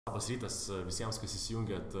Labas rytas visiems, kas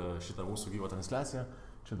įsijungėt šitą mūsų gyvą transliaciją.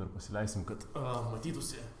 Čia dar pasileisim, kad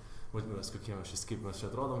matytųsi, vadinasi, kokie mes kaip mes čia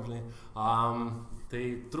atrodom, žinai. Tai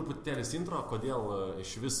truputėlis intro, kodėl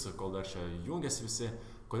iš vis, kol dar čia jungiasi visi,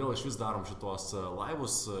 kodėl iš vis darom šitos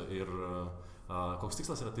laivus ir koks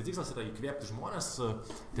tikslas yra. Tai tikslas yra įkvėpti žmonės,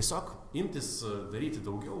 tiesiog imtis daryti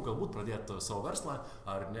daugiau, galbūt pradėti savo verslą,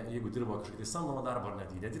 ar ne, jeigu dirba kažkokį samdomą darbą, ar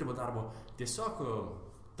net jei nedirba darbo, tiesiog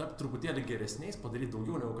tapti truputėlį geresniais, padaryti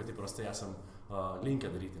daugiau, negu kad įprastai esam linkę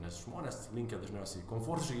daryti, nes žmonės linkę dažniausiai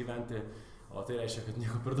komfortiškai gyventi, o tai reiškia, kad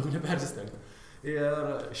nieko per daug nepersistengti.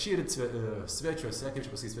 Ir šįryt svečiuose, kaip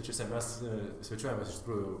čia pasakyti, svečiuose mes svečiuojamės iš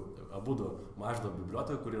tikrųjų abudu Mažvydo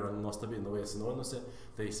bibliotekoje, kur yra nuostabiai naujai atsinaujinusi.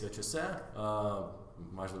 Tai svečiuose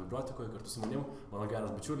Mažvydo bibliotekoje kartu su manim mano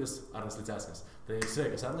geras bičiulis Arnas Liseckas. Tai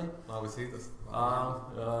sveikas, Arnai. Labas rytas.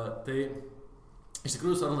 Tai iš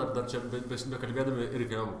tikrųjų, Arnu, dar čia bekalbėdami ir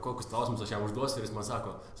kokius klausimus aš jam užduosiu ir jis man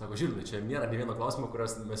sako, Žilvinai, čia nėra nei vieno klausimo,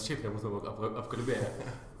 kurias mes šiaip nebūtume apkalbėję.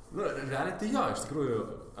 Nu, realiai tai jo, iš tikrųjų,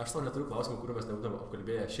 aš to neturiu klausimų, kuriuo mes nebūtume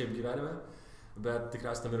apkalbėję šiaip gyvenime, bet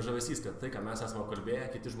tikriausiai tam ir žavesys, kad tai, ką mes esame apkalbėję,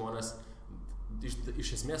 kiti žmonės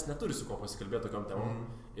iš esmės neturi su ko pasikalbėti tokiom temom.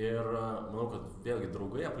 Ir manau, kad vėlgi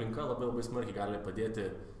draugai, aplinka labai smarkiai gali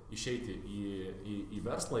padėti išeiti į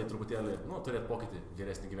verslą, į truputėlį, turėti pokytį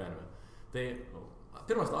geresnį gyvenime. Tai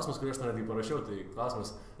pirmas klausimas, kurį aš netgi parašiau, tai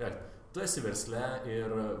klausimas, tu esi versle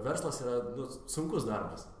ir verslas yra sunkus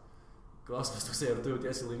darbas. Klausimas toksai, ar tu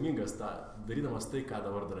jautiesi laimingas darydamas tai, ką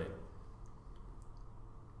dabar darai?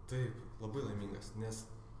 Taip, labai laimingas, nes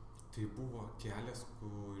tai buvo kelias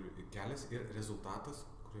ir rezultatas,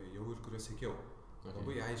 kurio ėjau ir kurio siekiau. Okay.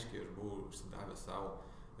 Labai aiškiai aš buvau užsidavęs savo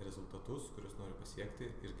rezultatus, kuriuos noriu pasiekti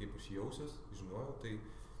ir kaip aš jausiuos, žinojau, tai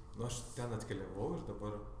aš ten atkeliavau ir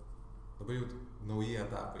dabar jau nauji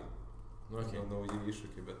etapai, nauji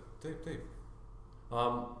iššūkiai, bet taip.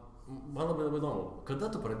 Man labai įdomu, kada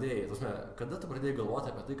tu pradėjai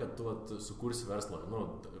galvoti apie tai, kad tu sukursi verslą?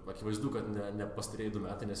 Akivaizdu, kad ne pastarėjai 2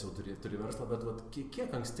 metai, nes jau turi verslą, bet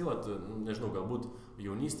kiek anksti, nežinau, galbūt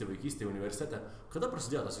jaunystė, vaikystė, universitete, kada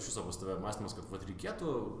prasidėjo tas iš viso pas tave mąstymas, kad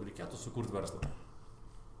reikėtų sukurti verslą?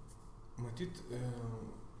 Matyt,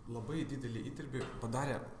 labai didelį įdirbį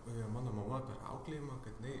padarė mano mama per auklėjimą,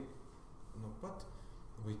 kad jinai nuo pat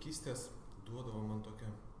vaikystės duodavo man tokią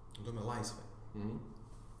įdomią laisvę.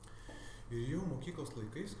 Ir jau mokyklos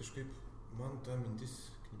laikais kažkaip man ta mintis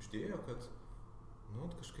knibždėjo, kad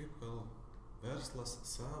kažkaip gal verslas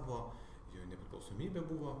savo, jo nepriklausomybė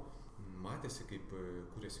buvo, matėsi, kaip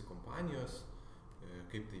kūrėsi kompanijos,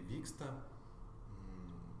 kaip tai vyksta,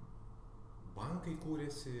 bankai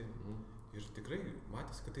kūrėsi ir tikrai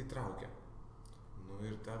matėsi, kad tai traukia.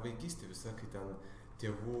 Ir ta vaikystė visa, kai ten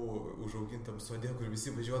tėvų užaugintam sode, kur visi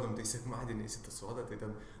važiuodam tai sekmadieniais į tą sodą, tai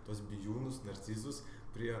ten tos bijūnus, narcizus,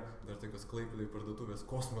 prie dar tokios Klaipėdoj parduotuvės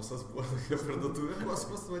Kosmosas buvo, tokia parduotuvė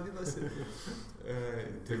Kosmos vadinasi.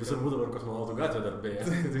 Tai visur būdavo ir Kosmonautų gatvė dar beje.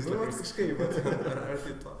 Kažkaip, ar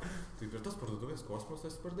tai to. Tai prie tos parduotuvės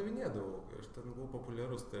Kosmosas pardavinėdavau. Aš ten buvau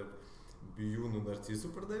populiarus tarp bijūnų narcizų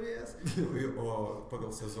pardavėjas, o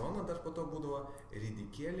pagal sezoną dar po to būdavo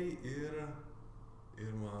ridikėliai ir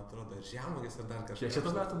man atrodo, žemagės ar dar kažkas. Kiek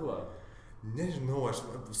šitų metų buvo? Nežinau, aš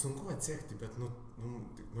sunku atsekti, bet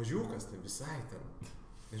mažiukas, tai visai ten.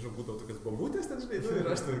 Nežinau, būdavo tokias bambutės ten, žinai, ir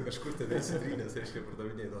aš ten kažkur ten įsitrynęs, reiškia,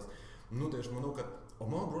 pardavinėjai tos. Tai aš manau, kad, o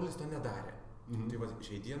mano brolis to nedarė. Tai va,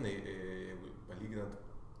 šiai dienai, jeigu palyginant,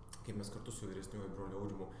 kaip mes kartu su vyresniuoju broliu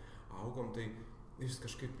Audžimu augom, tai jis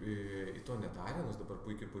kažkaip į to nedarė, nors dabar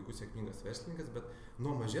puikus sėkmingas verslininkas, bet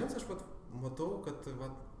nuo mažens aš matau, kad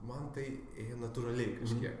man tai ėjo natūraliai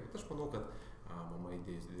kažkiek. Bet aš manau, kad mama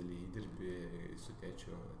įdėjus didelį įdirbį su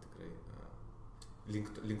tėčiu tikrai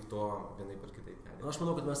link to vienaip ar kitaip vedė. Aš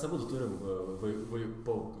manau, kad mes abudu turim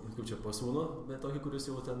pasūnų, bet tokį, kuris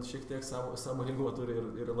jau ten šiek tiek sąmoningumo turi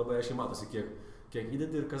ir labai aiškiai matosi, kiek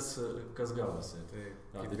įdedi ir kas gaunasi.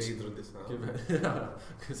 Kaip veidrodis.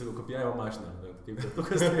 Kaip sakau, kopijavimo mašina, kaip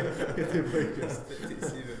tėtukas, tai vaikas.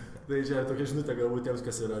 Tai čia tokia žinutė galbūt tiems,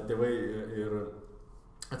 kas yra tėvai ir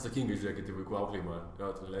atsakingai žiūrėkit į vaikų auklėjimą,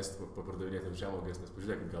 leisit papardavinėti žemogės, nes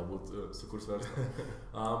pažiūrėkit, galbūt sukurs verslą.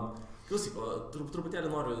 Klausyk, truputėlį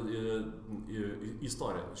noriu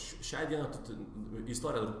istoriją. Šią dieną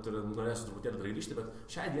istoriją norėsiu truputėlį dar grįžti, bet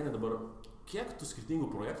šią dieną dabar kiek tu skirtingų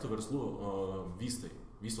projektų verslų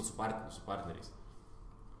vystot su partneriais?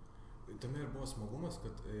 Tame ir buvo smagumas,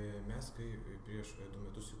 kad mes, kai prieš 2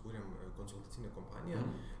 metus įkūrėm konsultacinę kompaniją,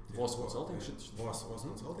 Vos Consulting, Vos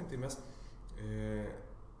Consulting, tai mes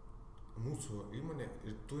mūsų įmonė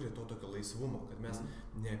ir turi to tokio laisvumo, kad mes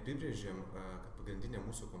neapibrėžėm, kad pagrindinė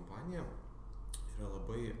mūsų kompanija yra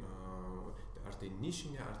labai ar tai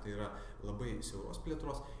nišinė, ar tai yra labai siauros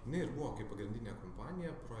plėtros. Jinai ir buvo kaip pagrindinė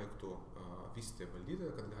kompanija projektų vystyti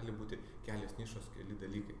valdytoja, kad gali būti kelios nišos, keli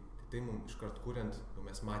dalykai. Tai mums iškart kuriant,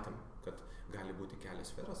 mes matėm, kad gali būti kelios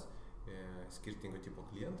sferos, skirtingo tipo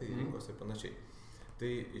klientai, rinkos ir panašiai.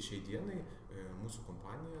 Tai šiai dienai mūsų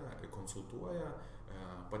kompanija konsultuoja,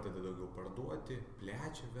 padeda daugiau parduoti,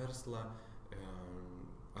 plečia verslą,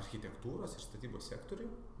 architektūros ir statybos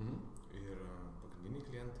sektoriui. Ir pagrindiniai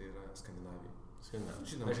klientai yra Skandinavija.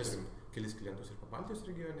 Žinoma, turim kelis klientus ir Baltijos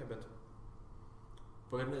regione, bet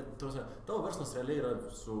tavo verslas realiai yra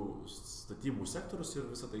su statybų sektorius ir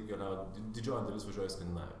visą tai keliauja, didžioji dalis važiuoja į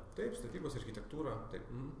Skandinaviją. Taip, statybos architektūra, taip.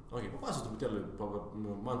 Papasakok truputėlį,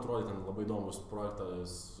 man atrodo, ten labai įdomus projektas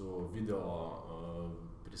su video,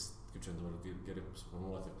 kaip čia dabar gerai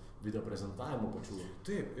suformuoluoti, video prezentavimu pačių.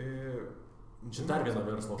 Taip, čia dar viena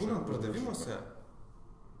verslo šaka. Būnant pardavimuose,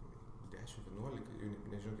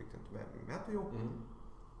 10-11, nežinau kiek ten metų jau,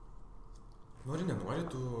 nori, nenori,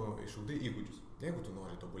 tu išugdai įgūdžius. Jeigu tu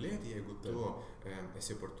nori tobulėti, jeigu tu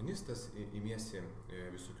esi oportunistas, imiesi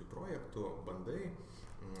visokių projektų, bandai,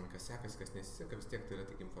 kas sekas, kas nesiseka, vis tiek tai yra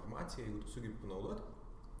tik informacija, jeigu tu sugebi panaudoti,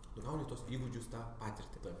 tu gauni tos įgūdžius tą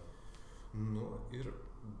patirtį. Ir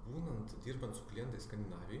dirbant su klientais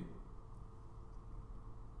Skandinavijai,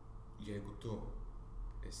 jeigu tu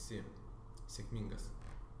esi sėkmingas,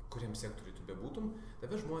 kuriam sektoriui tu bebūtum,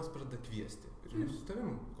 tave žmonės pradeda kviesti. Ir su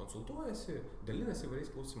tavim konsultuojasi, dalinasi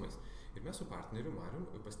įvairiais klausimais. Ir mes su partneriu Marium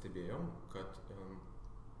pastebėjom, kad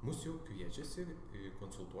mus jau kviečiasi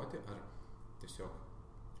konsultuoti ar tiesiog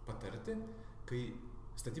patarti, kai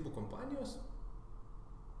statybų kompanijos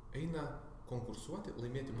eina konkursuoti,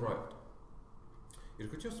 laimėti projektų. Ir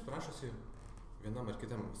kad jos prašosi vienam ar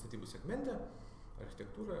kitam statybų segmente,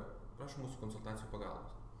 architektūroje, prašo mūsų konsultacijų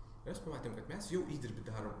pagalbos. Mes pamatėm, kad mes jau įdirbį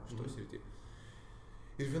darom šitoj srity.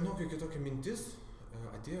 Ir vienokia kitokia mintis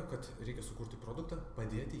atėjo, kad reikia sukurti produktą,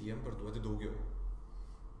 padėti jiem parduoti daugiau.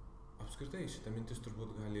 Apskritai šita mintis turbūt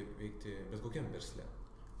gali veikti bet kokiam versle.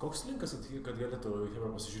 Koks linkas, kad galėtų Hebra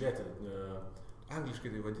pasižiūrėti? Angliškai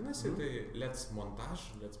tai vadinasi, tai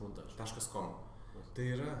letsmontage.com. Tai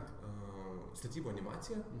yra statybų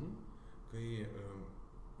animacija, kai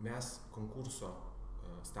mes konkurso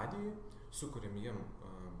stadijoje sukuriam jiem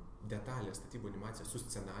detalę statybų animaciją su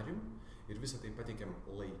scenarijum ir visą tai pateikiam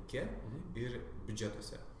laike ir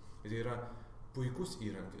biudžetuose. Ir tai yra puikus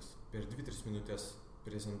įrankis per 2-3 minutės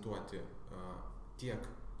prezentuoti tiek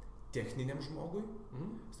techniniam žmogui,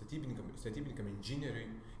 statybininkam, inžinieriui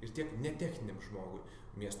ir tiek netechniniam žmogui,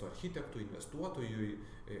 miesto architektui, investuotojui,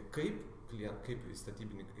 kaip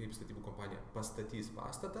statybų kompanija pastatys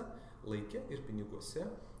pastatą laike ir piniguose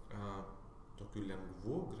tokiu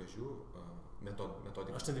lengvu, gražiu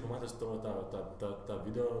metodiką. Aš ten tik pamatęs tavo tą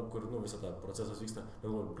video, kur visą tą procesas vyksta,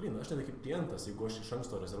 galvoju, aš ten kaip klientas, jeigu aš iš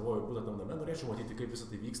anksto rezervuoju būtą tam name, norėčiau matyti, kaip visą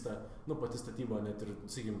tai vyksta, pati statyba, net ir,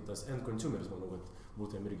 sakykim, tas end consumeris, manau, kad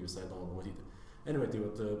būtų jam irgi visai įdomu pamatyti. Anyway, tai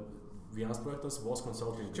vienas projektas, Vos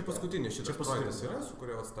Consulting. Čia paskutinis šitas projektas yra, su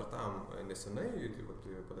kurio startavom nesenai, tai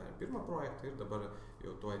padarėm pirmą projektą ir dabar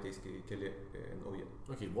jau tuo ateis keli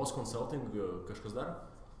nauji. Vos Consulting kažkas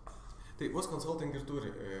dar? Tai Vos Consulting ir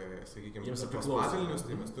turi, sakykime, tos padalinius,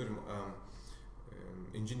 tai mes turim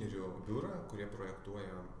inžinierių biurą, kurie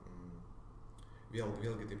projektuoja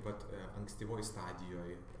vėlgi taip pat ankstyvoj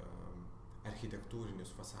stadijoje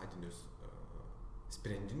architektūrinius, fasadinius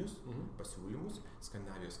sprendinius, pasiūlymus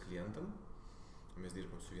Skandinavijos klientam. Mes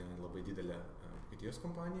dirbam su viena labai didelė Vokietijos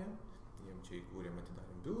kompanija, jiem čia įkūrėm,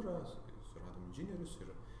 atidarėm biurą, suradom inžinierius ir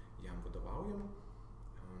jam vadovaujam.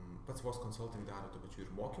 Pats Vos Consulting daro to pačiu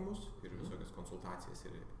ir mokymus, ir visokias konsultacijas,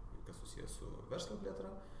 ir kas susijęs su verslo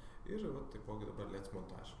plėtra, ir taipogi dabar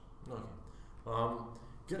letsmontage.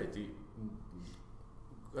 Gerai, tai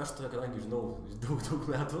aš tai, kadangi žinau daug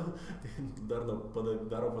metų, tai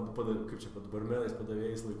dar kaip čia barmenais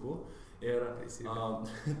padavėjais laikų, ir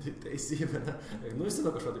teisybė, įsino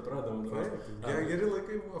kažko tai pradam. Geri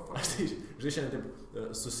laikai buvo. Aš tai, šiandien taip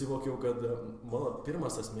susivokiau, kad mano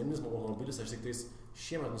pirmas asmeninis automobilis, aš tik tais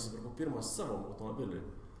šiemet nusipirkau pirmą savo automobilį.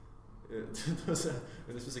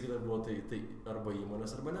 Nes visą kitą buvo tai arba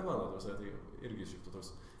įmonės, arba ne mano, tai irgi šiek tiek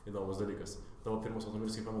toks įdomus dalykas. Tavo pirmas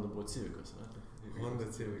automobilis, kaip pamenu, buvo Civicas. Honda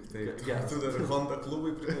Civic, taip. Tu dar Honda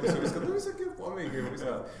klubui priklausai, viską, visokie pomėgiai,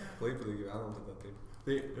 viską. Klaipėdoj gyvenom tada, taip.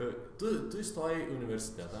 Tai tu įstojai į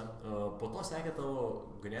universitetą, po to sekė tavo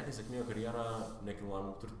ganėtinai sėkmingą karjerą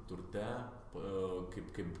nekilnojamame turte,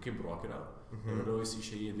 kaip brokerio. Vėliau jis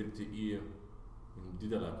išėjai dirbti į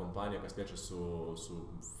didelę kompaniją, kas liečia su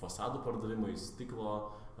fasadų pardavimais, stiklo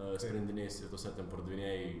sprendiniais ir tuose ten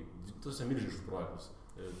pardavinėjai, tuose milžiniškus projektus.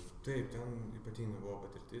 Taip, ten ypatinga buvo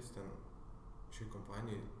patirtis, ten šiai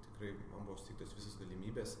kompanijai tikrai man buvo suteiktos visas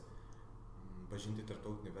galimybės pažinti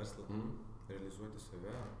tarptautinį verslą, realizuoti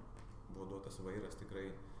save, buvo duotas vairas tikrai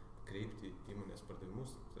kreipti įmonės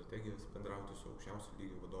pardavimus, strategijas, bendrauti su aukščiausio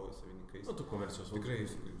lygio vadovais, savininkais. Tu komercijos tikrai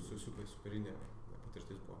superinė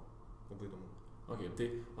patirtis buvo, labai įdomu. Okay, tai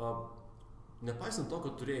nepaisant to,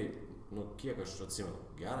 kad turėjai, kiek aš atsimenu,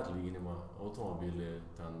 gerą atlyginimą, automobilį,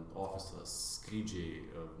 ten ofisas, skrydžiai,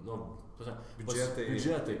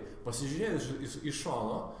 biudžetai. Pasižiūrėjus iš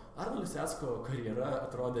šono, Arno Lisecko karjera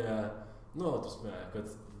atrodė, kad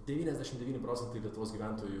 99% Lietuvos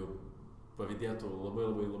gyventojų pavydėtų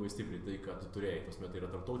labai stipriai tai, ką tu turėjai. Tai yra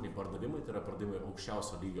tarptautiniai pardavimai, tai yra pardavimai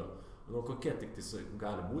aukščiausio lygio. Kokie tik tai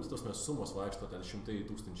gali būti, sumos vaikšto ten 100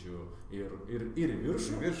 000 ir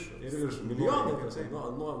viršų. Milijonai,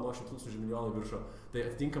 nuo 100 000 milijonų viršų. Tai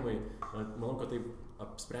atitinkamai, manau, kad tai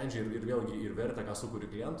apsprendžia ir vėlgi ir vertę, ką sukuri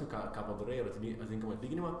klientui, ką padarai ir atitinkamą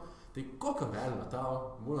atlyginimą. Tai kokio velnio tau,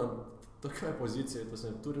 būnant tokioje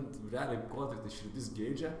pozicijoje, turint realiai, ko tik tai širdis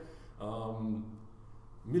geidžia,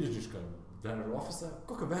 milžinišką dar ir ofisą,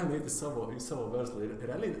 kokio velnio eiti į savo verslą. Ir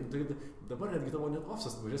realiai, dabar netgi tavo net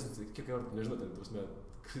ofisas mažesnis, kiek kartų, nežinau,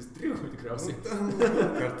 trigubai tikriausiai.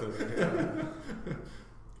 Kartą.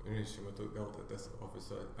 Šiuo metu gal tas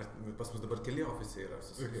ofiso, pas mus dabar keli ofisai yra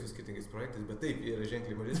su skirtingais projektais, bet taip, jie yra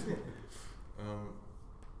ženkliai mažesni.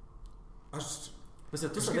 Tu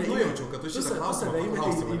nujaučiau, kad tu šitą klausimą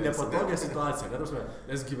į nepatogią situaciją,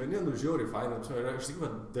 nes gyveni žiauriai fainai. Aš tikiu,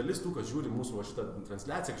 kad dalis tų, kas žiūri mūsų šitą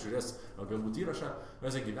transliaciją, žiūrės galbūt įrašą,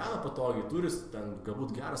 nes jie gyvena patogiai, turi ten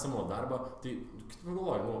galbūt gerą savo darbą, tai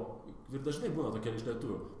pagalvoju, ir dažnai būna tokie iš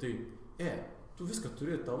lietuvių, tai tu viską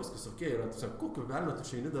turi, tau viskas okei, yra, kokio velnio tu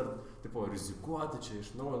čia eini dar, rizikuoti čia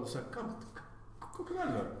iš naujo, kokio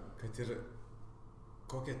velnio? Kad ir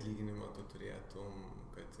kokį atlyginimą tu turėtum,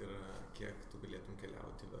 kad ir kiek tu galėtum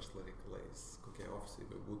keliauti verslo reikalais, kokie ofisai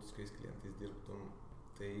bebūtų, su kokiais klientais dirbtum,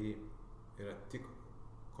 tai yra tik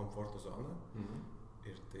komforto zona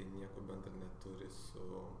ir tai nieko bendra neturi su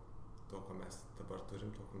to, ko mes dabar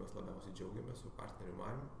turim, to, ko mes labiausiai džiaugiamės, su partneriu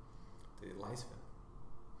Mariumi, tai laisvė.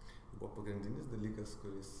 Buvo pagrindinis dalykas,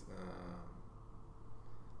 kuris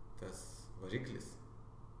tas variklis,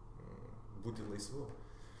 būti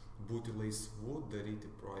laisvu,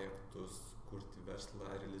 daryti projektus, kurti verslą,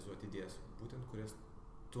 realizuoti idėjas, būtent kurias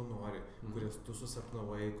tu nori, kurias tu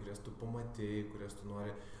susapnavai, kurias tu pamatėjai, kurias tu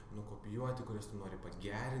nori nukopijuoti, kurias tu nori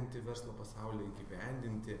pagerinti verslo pasaulyje,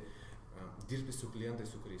 įgyvendinti, dirbti su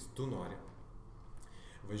klientais, su kuriais tu nori,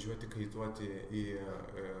 važiuoti kaituoti į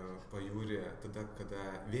pajūrį tada, kada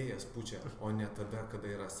vėjas pučia, o ne tada,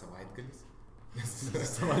 kada yra savaitgalis.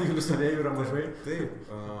 Savaitgalių savėjų yra mažai. Taip,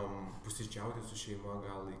 pusryčiauti su šeima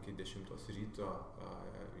gal iki 10 ryto,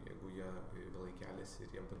 jeigu jie vėlai keliasi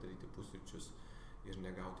ir jiem padaryti pusryčius ir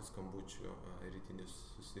negauti skambučių, rytinį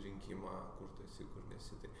susirinkimą, kur tu esi, kur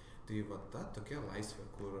nesi. Tai va ta tokia laisvė,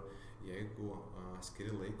 kur jeigu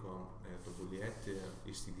skiri laiko tobulėti,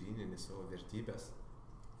 išsigrynini savo vertybės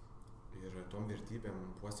ir tom vertybėm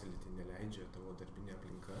puoselėti neleidžia tavo darbinė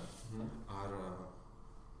aplinka, ar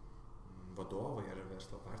vadovai ar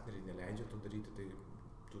verslo partneriai neleidžia to daryti, tai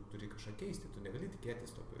tu turi kažką keisti, tu negali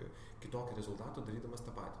tikėtis kitokio rezultato darydamas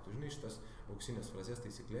tą patį. Tu žinai šitas auksinės frazės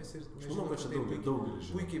taisyklės ir žinau, kad čia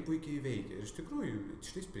daugelis puikiai veikia. Ir iš tikrųjų,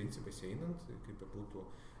 šitais principais einant, kaip bebūtų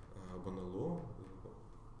banalu,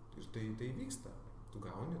 ir tai vyksta. Tu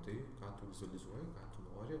gauni tai, ką tu vizualizuoji, ką tu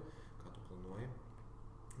nori, ką tu planuoji,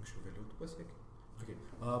 anksčiau vėliau tu pasieki. Okay.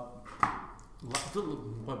 Tu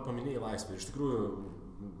paminėjai laisvę. Iš tikrųjų,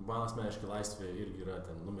 man asmeniškai laisvė irgi yra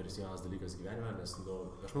ten numeris vienas dalykas gyvenime, nes aš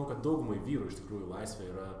manau, kad daugumai vyrų iš tikrųjų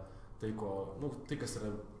laisvė yra tai, kas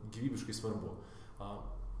yra gyvybiškai svarbu.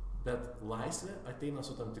 Bet laisvė ateina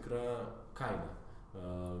su tam tikra kaina.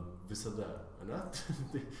 Visada, ne?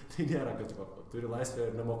 Tai nėra, kad turi laisvę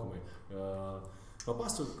ir nemokamai.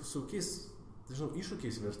 Papasakok su kokiais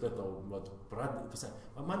iššūkiais versle tau,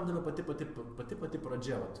 man įdomi pati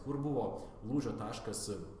pradžia, kur buvo lūžio taškas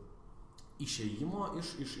išėjimo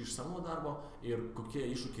iš savo darbo ir kokie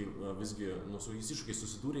iššūkiai visgi, su jais iššūkiais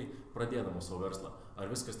susidūrei pradėdamas savo verslą. Ar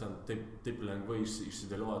viskas ten taip lengvai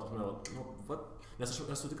išsidėlioja, nes aš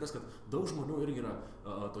esu tikras, kad daug žmonių irgi yra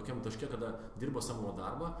tokiam taške, kada dirba savo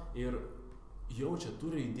darbą ir jaučia,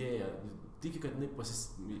 turi idėją, tiki, kad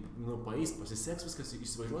paeis, pasiseks, viskas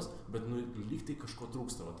įsivažiuos, bet lyg tai kažko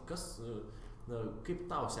trūksta. Kaip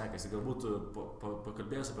tau sekėsi, galbūt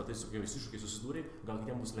pakalbėjęs apie tai, su kokiais iššūkiais susidūrei, gal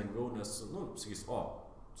kitiems bus lengviau, nes, sakys,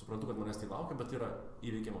 suprantu, kad manęs tai laukia, bet yra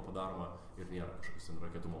įveikiama, padaroma ir nėra kažkoks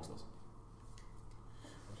raketų mokslas.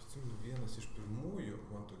 Aš atsimenu, vienas iš pirmųjų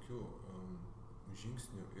man tokių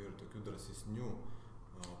žingsnių ir tokių drąsesnių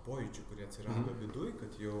pojūčių, kurie atsirado viduj,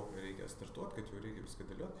 kad jau reikia startuoti, kad jau reikia viską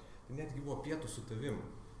dėlioti. Tai netgi buvo pietų su tavim.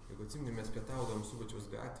 Jeigu atsimeni, mes pietaudavom Subačiaus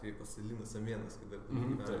gatvėje pas Linas Amėnas, kai dar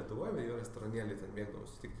gyveno Lietuvoje, jo restoranėlį ten mėgdavom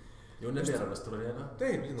susitikti. Jau nebėra restoranėlio?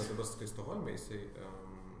 Taip, Linas dabar kai Stokholme, jisai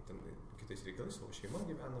ten kitais reikalais, savo šeima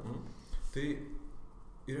gyvena. Tai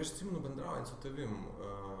ir aš atsimenu, bendraujant su tavim,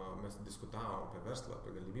 mes diskutavom apie verslą,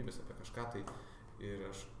 apie galimybės, apie kažką tai. Ir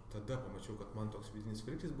aš tada pamačiau, kad man toks vidinis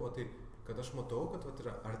variklis buvo tai, kad aš matau, kad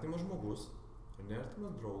yra artimas žmogus, ar ne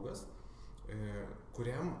artimas draugas,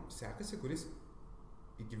 kuriam sekasi, kuris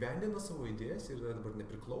įgyvendina savo idėjas ir yra dabar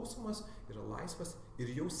nepriklausomas, yra laisvas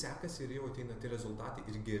ir jau sekasi ir jau ateina tie rezultatai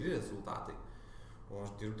ir geri rezultatai. O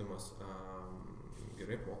aš dirbdamas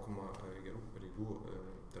gerai mokamą, gerų pareigų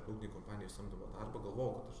tarptautinį kompaniją samdomą darbą,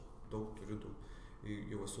 galvojau, kad aš daug turiu,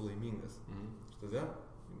 jau esu laimingas. Ir tada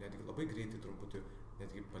netgi labai greitai truputį,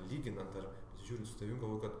 netgi palyginant ar žiūrint su tavim,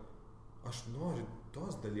 galvoju, kad aš noriu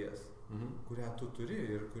tos dalies, kurią tu turi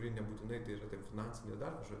ir kuri nebūtinai tai yra finansinė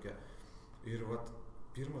dar kažkokia. Ir vat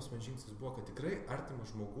pirmas man žingsnis buvo, kad tikrai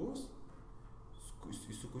artimas žmogus,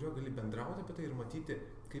 su kuriuo gali bendrauti apie tai ir matyti,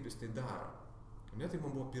 kaip jis tai daro. Ne, tai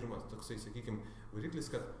man buvo pirmas toksai, sakykime, variklis,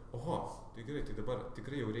 kad oho, tai gerai, tai dabar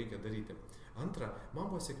tikrai jau reikia daryti. Antra, man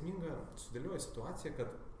buvo sėkminga sudėlioja situacija, kad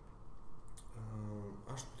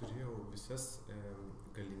aš turėjau visas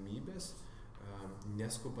galimybės,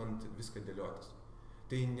 neskubant viską dėliotis.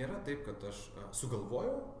 Tai nėra taip, kad aš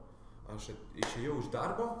sugalvojau, aš išėjau iš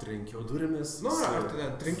darbo, trenkiau durimis. Ar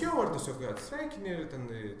ten trenkiau, ar tiesiog atsveikinį ir ten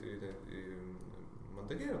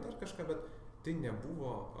mandagiai ar dar kažką, bet tai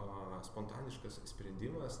nebuvo spontaniškas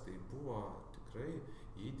sprendimas, tai buvo tikrai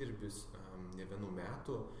įdirbis ne vienų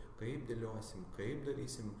metų, kaip dėliosim, kaip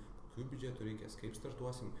darysim, kokių biudžetų reikės, kaip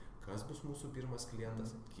startuosim, kas bus mūsų pirmas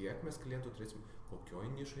klientas, kiek mes klientų turėsim,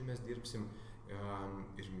 kokioj nišai mes dirbsim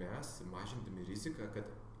ir mes mažindami riziką, kad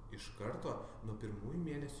iš karto nuo pirmųjų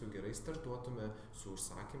mėnesių gerai startuotume su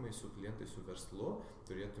užsakymais, su klientais, su verslu,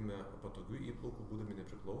 turėtume patogių įplaukų, būdami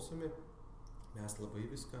nepriklausomi. Mes labai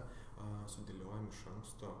viską sudėliojom iš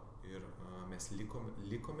anksto ir mes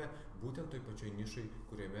likome būtent toj pačioj nišai,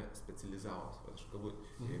 kuriame specializavomės. Aš galbūt,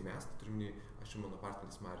 mes, tai turim, aš ir mano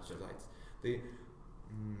partneris Marius. Tai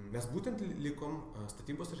mes būtent likom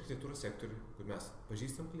statybos architektūros sektoriui, kur mes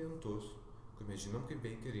pažįstam klientus, kur mes žinom, kaip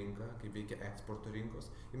veikia rinka, kaip veikia eksporto rinkos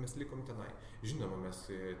ir mes likom tenai. Žinoma, mes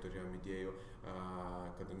turėjom idėjų,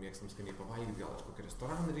 kad mėgstam skaniai pavalgyti, gal kažkokį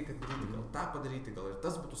restoraną reikia daryti, gal tą padaryti, gal ir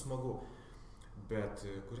tas būtų smagu. Bet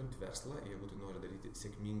kuriant verslą, jeigu tu nori daryti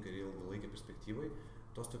sėkmingą ir ilgalaikį perspektyvai,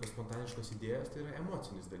 tos tokios spontaniškos idėjos tai yra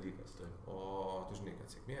emocinis dalykas. O tu žinai,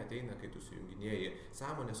 kad sėkmė ateina, kai tu sujunginėji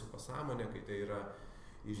sąmonę su pasąmonė, kai tai yra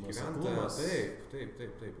išgyventa,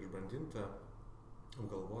 taip, išbrandinta,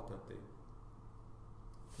 apgalvota, tai.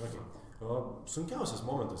 Okay. Sunkiausias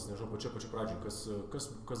momentas, nežinau, pačiu pradžiui,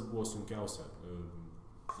 kas buvo sunkiausia?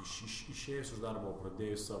 Išėjus iš darbo,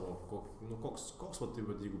 pradėjus savo, koks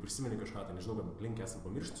jeigu prisimeni kažką, tai nežinau, kad link esam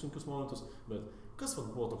pamiršti sunkius momentus, bet kas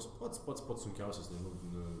buvo toks pats sunkiausias,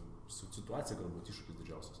 nežinau, situacija, galbūt iššūkis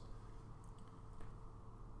didžiausias?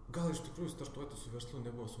 Gal iš tikrųjų startuoti su verslu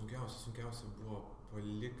nebuvo sunkiausia buvo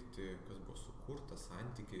palikti, kas buvo sukurta,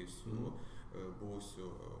 santykiai su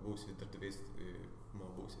buvusiais darbdaviais,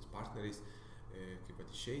 buvusiais partneriais, kaip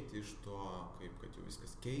pat išeiti iš to, kaip kad jau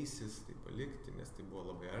viskas keisis, tai palikti, nes tai buvo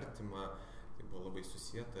labai artima, tai buvo labai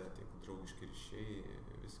susieta, tiek draugiški ryšiai,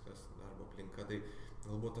 viskas, darbo aplinka, tai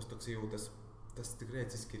galbūt tas toksai jau tas tikrai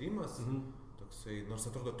atsiskyrimas, toksai, nors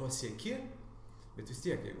atrodo to sieki, bet vis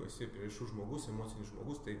tiek, jeigu esi priešų žmogus, emocinis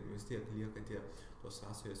žmogus, tai vis tiek lieka tos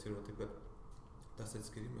sąsajos ir taip, kad tas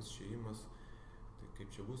atskirimas, išėjimas, tai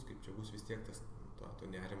kaip čia bus, vis tiek to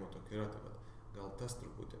nerimo tokio yra, tai gal tas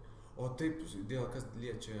truputį. O taip, dėl kas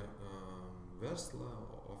liečia verslą,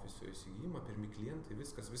 ofiso įsigijimą, pirmi klientai,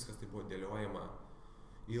 viskas tai buvo dėliojama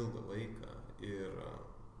ilgą laiką ir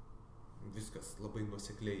viskas labai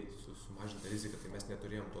nuosekliai sumažinta rizika, tai mes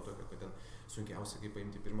neturėjom to tokio, kad ten sunkiausia, kaip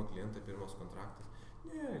paimti pirmą klientą, pirmas kontraktas.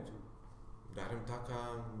 Ne, darėm tą, ką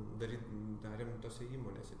darėm tose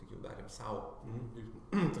įmonėse, tik jau darėm savo.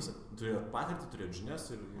 Turėjot patirtį, turėjot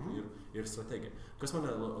žinias ir strategiją. Kas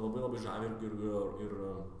mane labai žavi ir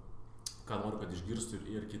ką noriu, kad išgirstų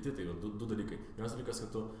ir kiti, tai du dalykai. Vienas dalykas,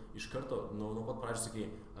 kad tu iš karto, nuo pat pradžių sakei,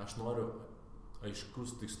 aš noriu aiškus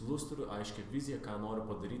tikslus, turiu aiškę viziją, ką noriu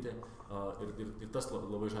padaryti ir tas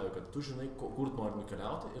labai žavi, kad tu žinai, kur nori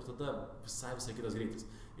nukeliauti ir tada visai kitas greitis.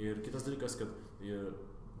 Ir kitas dalykas, kad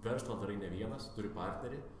verslą darai ne vienas, turi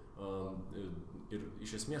partnerį ir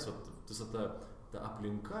iš esmės visą tą ta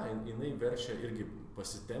aplinka, jinai verčia irgi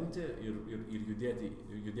pasitemti ir judėti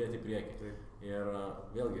į priekį. Taip. Ir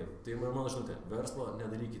vėlgi, tai mano žinutė, verslo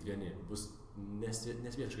nedarykit vieni, bus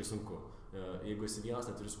nesvietiškai sunku. Jeigu esi vienas,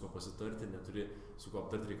 neturi su kuo pasitarti, neturi su kuo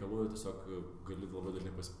aptarti reikalų, tiesiog gali labai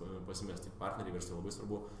dažnai pasimesti. Partneriai verslo labai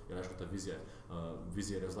svarbu ir aišku ta vizija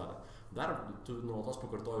ir rezultatas. Dar tu nuolatos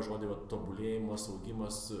pakartoji žodį tobulėjimas,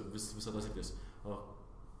 augimas, visa tas sritis.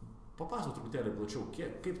 Papasakok truputėlį plačiau,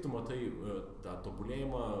 kaip tu matai tą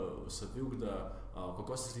tobulėjimą, saviugdą,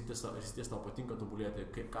 kokios srities tau patinka tobulėti,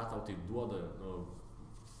 ką tau tai duoda.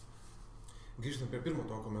 Grįžtant prie pirmo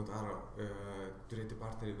to komentaro, turėti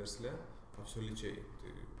partnerį versle, absoliučiai,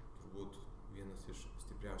 tai turbūt vienas iš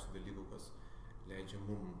stipriausių dalykų, kas leidžia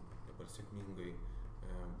mum dabar sėkmingai,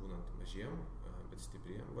 būnant mažiem, bet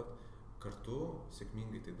stipriem, bet kartu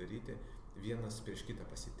sėkmingai tai daryti, vienas prieš kitą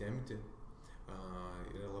pasitemti,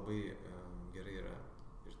 yra labai gerai yra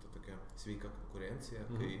ir ta tokia sveika konkurencija,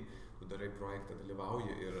 kai tu darai projektą,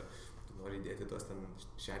 dalyvauji ir tu nori įdėti tos ten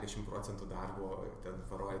 60% darbo, ten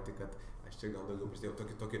parodyti, kad aš čia gal daugiau prisidėjau,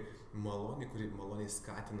 tokį malonį, kuri maloniai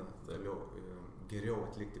skatina geriau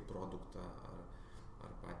atlikti produktą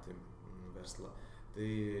ar patį verslą. Tai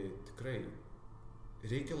tikrai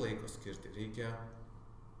reikia laiko skirti, reikia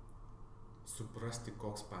suprasti,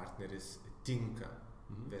 koks partneris tinka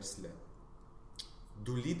versle.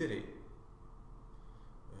 Du lyderiai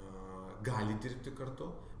gali dirbti kartu,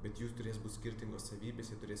 bet jūs turės būti skirtingos savybės,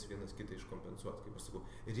 jie turės vienas kitą iškompensuoti. Kaip aš sakau,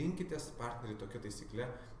 rinkitės partnerį tokia taisykle,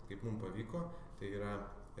 kaip mums pavyko, tai yra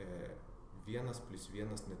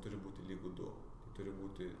 1+1 neturi būti lygu 2, tai turi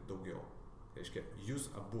būti daugiau. Tai reiškia, jūs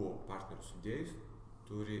abu partnerius sudėjus,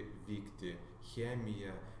 turi vykti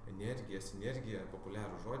chemija, energija, sinergija,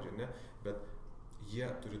 populiarų žodžiai, ne? Bet jie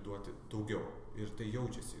turi duoti daugiau. Ir tai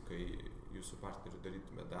jaučiasi, kai jūsų partneriu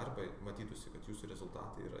darytume darbą, matytųsi, kad jūsų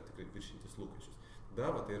rezultatai yra tikrai viršintys lūkesčius.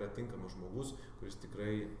 Tada tai yra tinkamas žmogus, kuris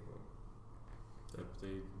tikrai... Taip, tai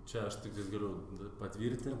čia aš tik galiu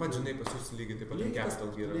patvirtinti. Pat žinai, pas jūs lygiai taip pat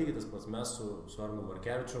lygiai tas pats, mes su Arnu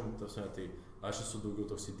Markevičium, tai aš esu daugiau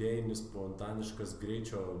toks idėjinis, spontaniškas,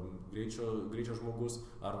 greičio žmogus,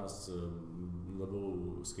 Arnas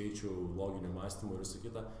labiau skaičių, loginio mąstymo ir visą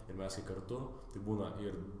kitą, ir mes kai kartu, tai būna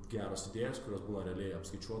ir geros idėjos, kurios būna realiai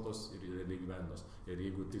apskaičiuotos ir realiai gyventos. Ir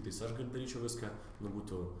jeigu tik tais aš daryčiau viską,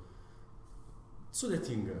 būtų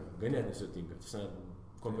sudėtinga, ganėtinai sudėtinga.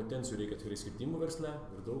 Kompetencijų reikia tikrai skirtingų versle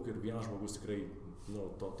ir daug, ir vienas žmogus tikrai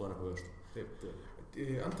to nepavežtų. Taip.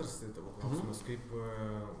 Antras tavo klausimas, kaip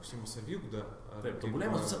užsiimu saviugdą. Taip,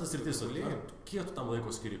 tobulėjimas visą tas sritis. Kiek tu tam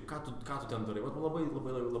laiko skiri, ką tu ten darai? Man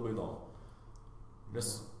labai įdomu.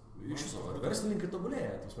 Nes iš viso, ar verslininkai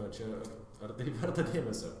tobulėja? Ar tai verta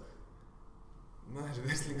dėmesio? Na, ar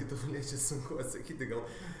verslininkai tobulėja, čia sunku atsakyti, gal.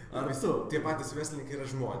 Ar tie patys verslininkai yra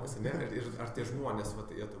žmonės, ne? Ir ar tie žmonės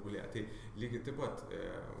jie tobulėja? Tai lygiai taip pat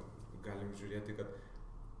galim žiūrėti, kad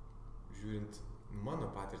žiūrint mano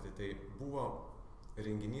patirtį, tai buvo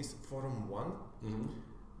renginys Forum One,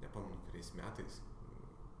 nepamenu, kuriais metais.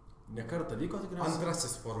 Ne kartą vyko tikriausiai?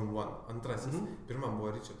 Antrasis Forum One, antrasis. Pirmam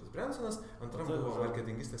buvo Richardas Bransonas, antram buvo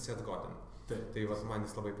marketingistas Seth Godin. Tai man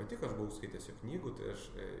jis labai patiko, aš buvau skaitęs jo knygų, tai aš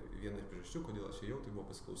viena iš priežasčių, kodėl aš ėjau, tai buvo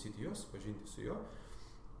pasiklausyti jos, pažinti su juo.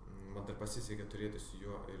 Man dar pasisekė turėti su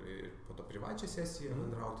juo ir po to privačią sesiją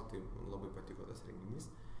bendrauti, tai man labai patiko tas renginys.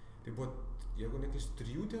 Tai buvo, jeigu neklystu,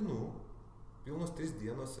 3 dienų, pilnos 3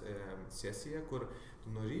 dienos sesija, kur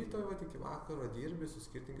tu nuo ryto iki vakaro dirbi su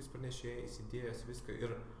skirtingais pranešėjais, idėjas, viską.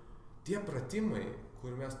 Ir tie pratimai,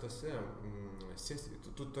 kur mes tose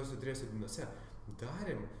 3 dienose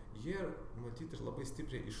darėm, jie matyti ir labai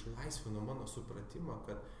stipriai išlaisvino mano supratimą,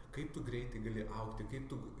 kad kaip tu greitai gali augti, kaip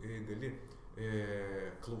tu gali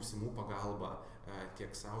klausimų pagalba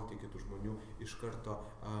tiek savo, tiek kitų žmonių iš karto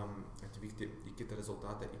atvykti į kitą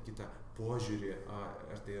rezultatą, į kitą požiūrį,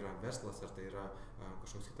 ar tai yra verslas, ar tai yra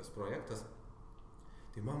kažkoks kitas projektas.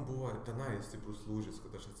 Tai man buvo tenai stiprus lūžis,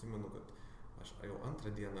 kad aš atsimenu, kad aš jau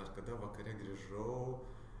 2 dieną ar kada vakare grįžau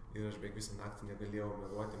ir aš beveik visą naktį negalėjau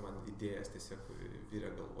miegoti, man idėjas tiesiog virė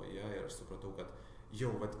galvoje ir aš supratau, kad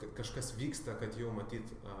jau kažkas vyksta, kad jau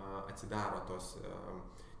matyt atsidaro tos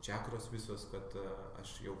čakros visos, kad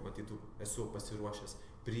aš jau matytų esu pasiruošęs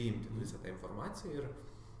priimti visą tą informaciją ir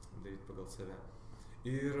daryti pagal save.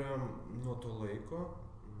 Ir nuo to laiko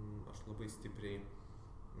aš labai stipriai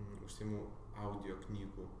užsiimu audio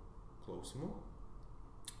knygų klausimu.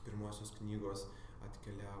 Pirmosios knygos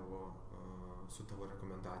atkeliavo su tavo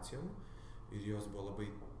rekomendacijom ir jos buvo labai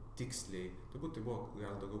tiksliai, turbūt tai buvo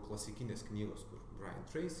gal daugiau klasikinės knygos, kur Brian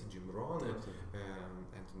Tracy, Jim Rohn,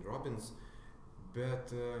 Anthony Robbins,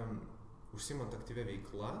 bet užsiimant aktyvia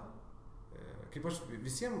veikla, kaip aš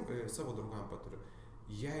visiems savo draugam patariu,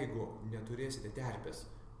 jeigu neturėsite terpės,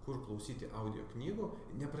 kur klausyti audio knygų,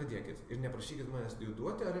 nepradėkit ir neprašykit manęs jų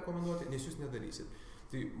duoti ar rekomenduoti, nes jūs nedarysit.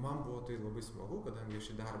 Tai man buvo tai labai smagu, kadangi aš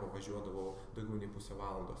į darbą važiuodavau daugiau nei pusę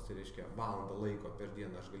valandos, tai reiškia valandą laiko per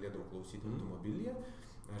dieną aš galėdavau klausyti automobilyje,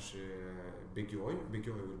 aš bėgioju,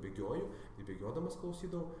 tai bėgiodamas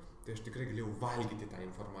klausydavau, tai aš tikrai galėjau valgyti tą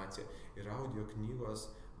informaciją. Ir audio knygos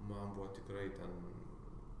man buvo tikrai ten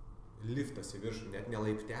liftas į viršų, net ne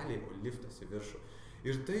laipteliai, o liftas į viršų.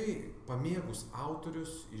 Ir tai pamėgus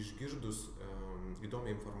autorius, išgirdus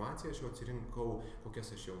įdomią informaciją, aš jau atsirinkau, kokias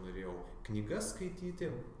aš jau norėjau knygas skaityti,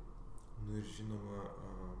 nu ir žinoma,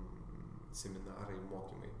 seminarai,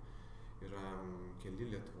 mokymai. Yra keli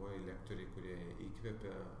Lietuvoje lektoriai, kurie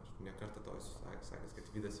įkvėpia, aš ne kartą tau esu sakęs, kad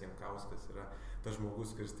Vidas Jankauskas yra tas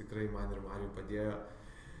žmogus, kuris tikrai man ir Mariui padėjo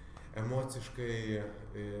emociškai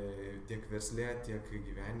tiek versle, tiek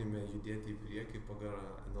gyvenime judėti į priekį pagal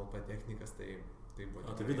NLP technikas, tai buvo.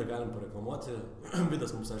 O tai Vidą galim pareklamuoti.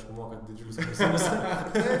 Vidas mums, aišku, moka didžiulius pasimus.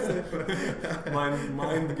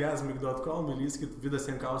 mindgasmic.com, įlyskit, Vidas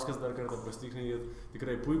Jankauskas dar kartą pasitikrininkit,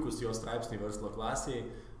 tikrai puikus jo straipsniai verslo klasiai,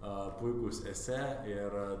 puikus esė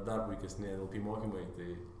ir dar puikesni NLP mokymai,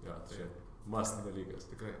 tai jo, tai must dalykas.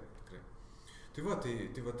 Tikrai. Tai va,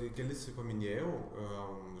 tai kelis paminėjau,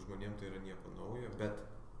 žmonėms tai yra nieko naujo, bet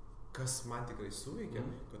kas man tikrai suveikė,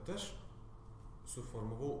 kad aš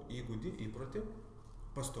suformavau įgūdį, įprotį,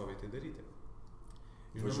 pastoviai tai daryti.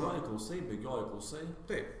 Važiuoji, klausai, bėgioji, klausai.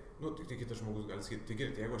 Taip, tai kitas žmogus gali sakyti, tai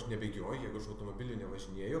gerai, jeigu aš nebėgioju, jeigu aš automobiliu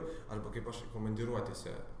nevažinėju, arba kaip aš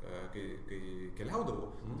komandiruotėse, kai keliaudavau,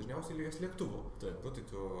 dažniausiai lygias lėktuvu. Tai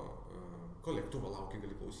tu ko lėktuvo lauki,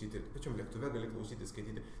 gali klausyti, pačiam lėktuve gali klausyti,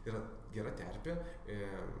 skaityti, tai yra gera terpė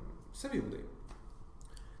saviugdai.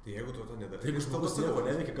 Tai jeigu tu to nedarai, jeigu žmogus nieko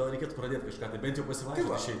neveikia, gal reikėtų pradėti kažką, tai bent jau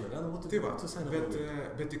pasivaikščioti išeiti, ne?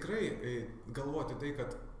 Bet tikrai galvoti tai,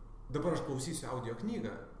 kad dabar aš klausysiu audio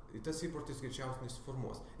knygą, tas įprotis greičiausiai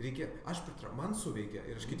nesiformuos. Man suveikia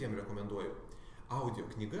ir aš kitiem rekomenduoju audio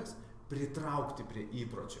knygas pritraukti prie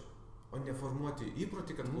įpročio, o ne formuoti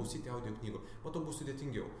įprotį, kad klausyti audio knygų. Matau, bus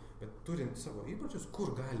sudėtingiau, bet turint savo įpročius, kur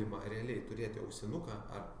galima realiai turėti ausinuką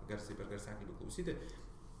ar garsiai per garsiakalbį klausyti,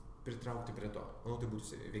 pritraukti prie to. Manau, tai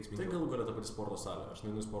būtų veiksmingiau. Tai galų galia ta pati sporto salė. Aš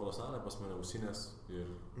nueinu į sporto salę, pas mane ausinės ir...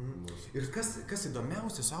 Ir kas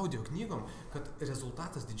įdomiausia su audio knygom, kad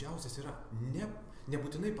rezultatas didžiausias yra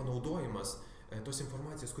nebūtinai panaudojimas tos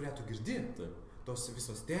informacijos, kurią tu girdi, tos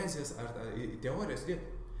visos tezės ar teorijos,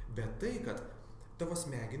 bet tai, kad tavo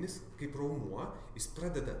smegenis kaip raumuo, jis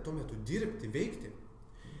pradeda tuo metu dirbti, veikti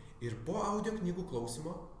ir po audio knygų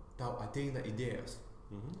klausimo tau ateina idėjos.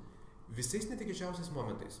 Visais netikėčiausiais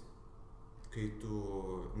momentais, kai tu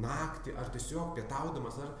naktį ar tiesiog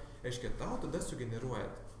pietaudamas, tau tada sugeneruoja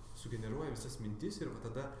visas mintis ir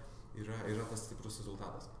tada yra tas stiprus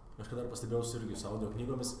rezultatas. Aš dar pastebėjau irgi su audio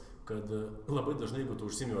knygomis, kad labai dažnai, jeigu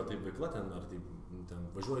tu užsiimi taip veikla, ten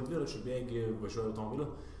važiuoji dviračiu, bėgi, važiuoji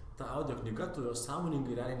automobiliu, ta audio knyga, tu jos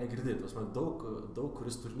sąmoningai realiai negirdi. Daug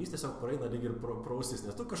kuris turinys tiesiog praeina lyg ir pro ausis,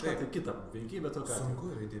 nes tu kažką tai kitą veiki, bet tokia atveju. Sunku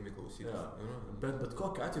yra įdėmiai klausyti. Bet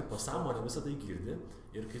kokiu atveju pasąmonė visą tai girdi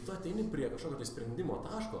ir kai tu ateini prie kažkokio tai sprendimo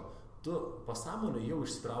taško, tu pasąmonė jau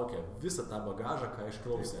išsitraukia visą tą bagažą, ką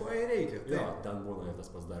išklausė. Ko jai reikia? Jo, ten būna tas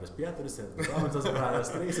pats Darius Pieteris, tas Brianas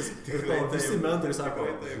Treisis, ir visi mentoriai sako,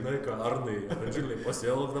 žinai ką, Arnai, Radžiliai,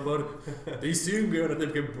 pasielg dabar teisingai, ar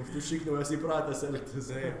taip kaip tu šikniaujas įpratęs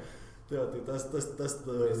elgtis. Tai tas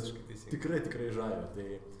tikrai žavė. Tai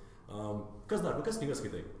kas dar, kokias knygas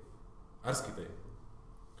skaitai? Ar skaitai?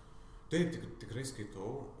 Taip, tikrai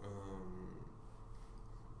skaitau.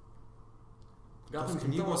 Tos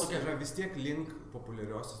knygos yra vis tiek link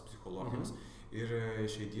populiariosios psichologijos ir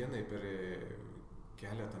šiai dienai per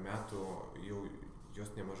keletą metų jau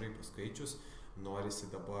jos nemažai paskaičius, norisi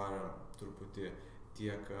dabar truputį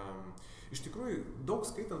tiek, iš tikrųjų daug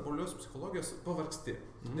skaitant populiariosios psichologijos pavargsti,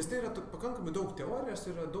 nes tai yra pakankamai daug teorijos,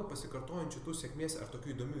 yra daug pasikartojančių tų sėkmės ar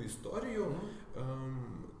tokių įdomių istorijų,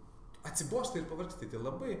 atsibosta ir pavargsti, tai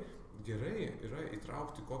labai gerai yra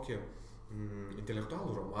įtraukti kokį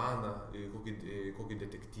intelektualų romaną, kokį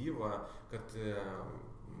detektyvą, kad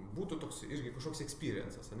būtų toks irgi kažkoks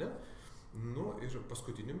experiences, ne? Nu ir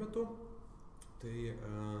paskutiniu metu, tai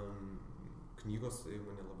knygos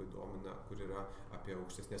mane labai domina, kur yra apie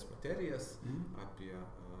aukštesnės materijas, apie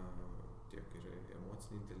tiek ir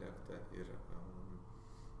emocinį intelektą, ir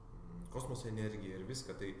kosmoso energiją ir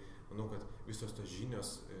viską, tai manau, kad visos tos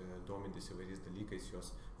žinios domintis įvairiais dalykais,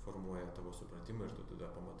 jos formuoja tavo supratimą ir tu tada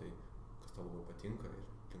pamatai, kas tau labiau patinka ir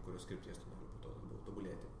link kurios krypties tu nori po to labiau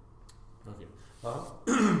tobulėti.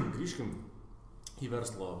 Grįžkim į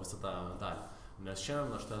verslo visą tą dalį. Nes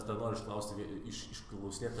šiandien aš tavęs dar noriu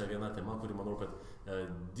išklausinėti vieną temą, kuri manau, kad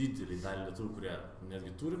didelį dalį lietuvių, kurie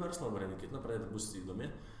netgi turi verslą arba netgi ketina pradėti, bus įdomi.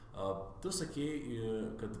 Tu sakei,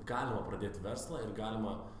 kad galima pradėti verslą ir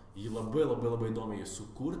galima jį labai įdomiai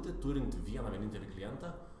sukurti, turint vieną vienintelį klientą.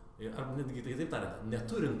 Ar netgi taip tariant,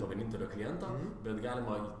 neturint to vienintelio kliento, bet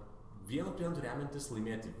galima vienu klientu remiantis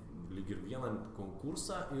laimėti lyg ir vieną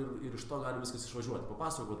konkursą ir iš to gali viskas išvažiuoti.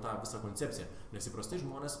 Papasakau tą visą koncepciją, nes įprastai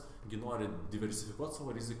žmonės nori diversifikuoti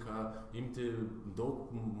savo riziką, imti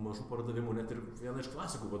daug mažų pardavimų, net ir viena iš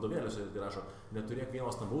klasikų vadovėliuose tai rašo, neturėk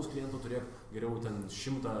vieno stambaus kliento, turėk geriau ten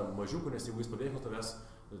 100 mažiukų, nes jeigu jis pabėgs nuo tavęs,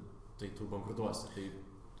 tai tu bankrutuosi.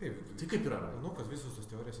 Tai kaip yra? Manau, kad visos tos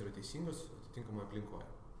teorijos yra teisingos atitinkamoje aplinkoje.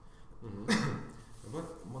 Dabar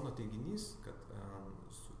mano teiginys, kad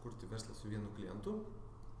sukurti verslą su vienu klientu,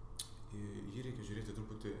 jį reikia žiūrėti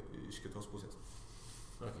truputį iš kitos pusės.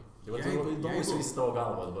 Okay. Įdomu įsivysti tavo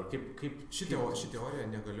galvą dabar. Ši teorija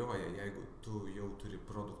negalioja, jeigu tu jau turi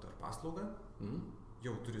produktą ar paslaugą,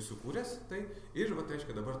 jau turi sukūręs tai ir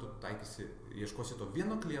reiškia dabar tu ieškosi to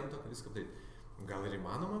vieno kliento, kad viską tai gal ir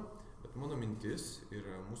įmanoma, bet mano mintis ir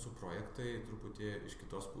mūsų projektai truputį iš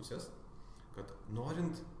kitos pusės, kad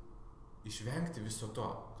norint išvengti viso to,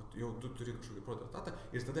 kad jau tu turi kažkokį produktą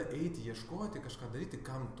ir tada eiti, ieškoti, kažką daryti,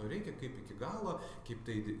 kam to reikia, kaip iki galo, kaip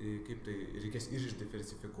tai reikės ir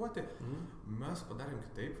išdiversifikuoti, mes padarėm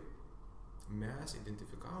kitaip. Mes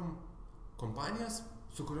identifikavom kompanijas,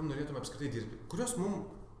 su kuriuom norėtume apskritai dirbti, kurios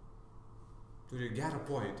mums turi gerą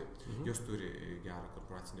pojūtį. Jos turi gerą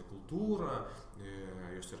korporacinę kultūrą,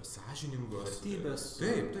 jos yra sąžiningos. Vertybės,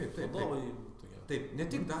 vadovai. Taip, ne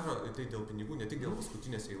tik daro tai dėl pinigų, ne tik dėl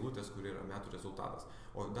paskutinės eilutės, kur yra metų rezultatas,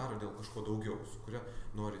 o daro dėl kažko daugiau, su kuria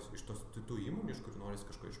nori iš tų įmonių, iš kurių nori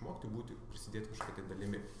kažko išmokti, prisidėti kažkokia tai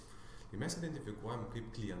dalimi. Tai mes identifikuojam kaip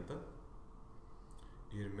klientą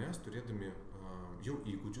ir mes turėdami jau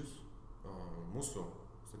įgūdžius mūsų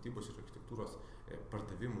statybos ir architektūros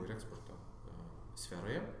pardavimų ir eksporto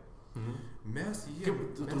sferoje, mes jį...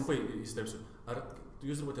 Trumpai įsiterpsiu, ar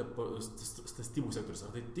jūs dirbote statybų sektorius,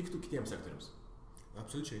 ar tai tiktų kitiems sektoriams?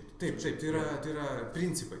 Absoliučiai. Taip, tai yra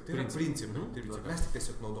principai. Mes tik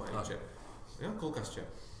tiesiog naudojame čia. Kol kas čia.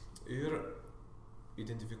 Ir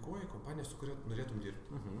identifikuoji kompaniją, su kuria norėtum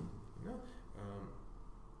dirbti.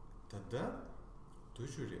 Tada tu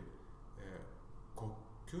žiūri,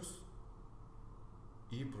 kokius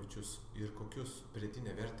įpročius ir kokius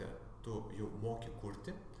pridėtinę vertę tu jau moki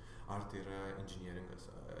kurti. Ar tai yra inžinieringas,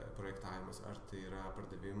 projektavimas, ar tai yra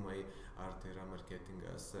pardavimai, ar tai yra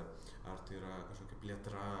marketingas, ar tai yra kažkokia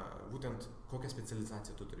plėtra, būtent kokią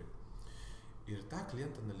specializaciją tu turi. Ir tą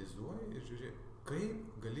klientą analizuoji ir žiūri,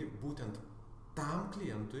 kaip gali būtent tam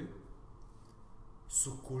klientui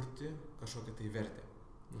sukurti kažkokią tai vertę.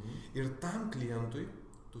 Ir tam klientui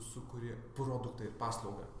tu sukuri produktą ir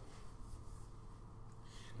paslaugą.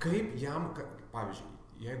 Kaip jam, pavyzdžiui,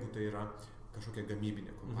 jeigu tai yra kažkokia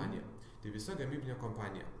gamybinė kompanija, tai visa gamybinė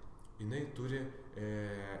kompanija, jinai turi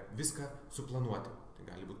viską suplanuoti, tai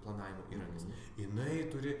gali būti planavimo įrankis, jinai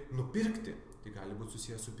turi nupirkti, tai gali būti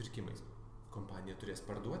susijęs su pirkimais, kompanija turės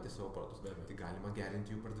parduoti savo produktus, tai galima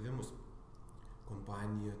gerinti jų pardavimus,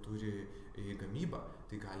 kompanija turi gamybą,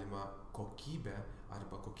 tai galima kokybę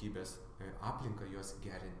arba kokybės aplinką jos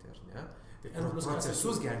gerinti, ar ne?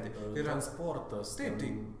 Procesus gerinti. Transportas. Taip, tai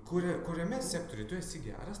kuriame sektoriuje tu esi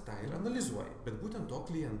geras, tą ir analizuoji, bet būtent to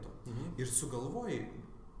kliento. Ir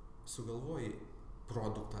sugalvoji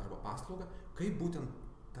produktą arba paslaugą, kaip būtent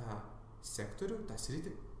tą sektorių, tą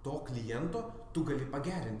sritį, to kliento tu gali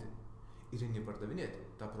pagerinti ir eini pardavinėti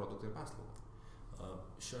tą produktą ir paslaugą.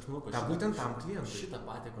 Aš manau, kad būtent tam klientui. Šitą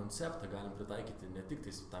patį konceptą galim pritaikyti ne tik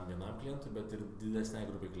tam vienam klientui, bet ir didesnei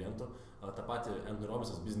grupiai klientų. Ta pati Anthony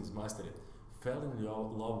Robinsas business masterį. Fall in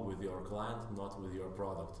love with your client, not with your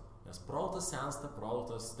product. Nes produktas sensta,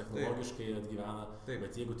 produktas technologiškai atgyvena,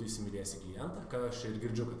 bet jeigu tu įsimylėsi klientą, ką aš ir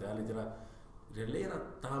girdžiu, kad realiai yra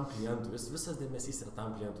tam klientui, visas dėmesys yra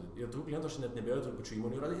tam klientui. Ir tų klientų aš net nebejoju, tų pačių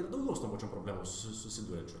įmonių yra ir daugiau su tom pačiom problemų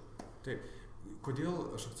susidūrėčių. Taip.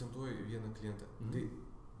 Kodėl aš akcentuoju vieną klientą? Tai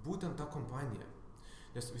būtent ta kompanija.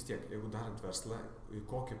 Nes vis tiek, jeigu darant verslą,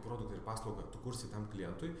 kokį produktą ir paslaugą tu kursi tam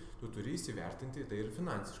klientui, tu turi įsivertinti tai ir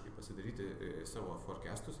finansiškai, pasidaryti savo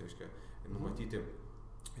forecastus, reiškia, numatyti,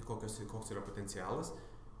 koks yra potencialas.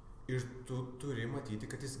 Ir tu turi matyti,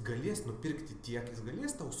 kad jis galės nupirkti tiek, jis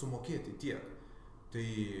galės tau sumokėti tiek. Tai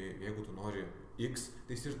jeigu tu nori X,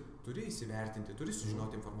 tai jis ir turi įsivertinti, turi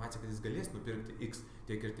sužinoti informaciją, kad jis galės nupirkti X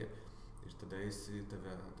tiek ir tiek. Ir tada jis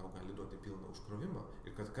tau gali duoti pilną užkrovimą.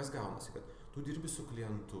 Ir kas gaunasi, kad tu dirbi su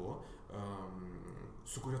klientu,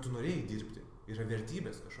 su kuriuo tu norėjai dirbti. Yra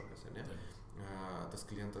vertybės kažkokios, ne? tas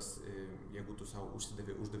klientas, jeigu tu savo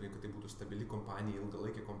uždavė, kad tai būtų stabili kompanija,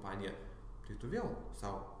 ilgalaikė kompanija, tai tu vėl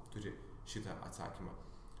savo turi šitą atsakymą.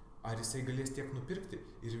 Ar jisai galės tiek nupirkti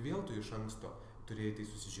ir vėl tu iš anksto turėjai tai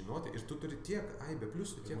susižinoti ir tu turi tiek be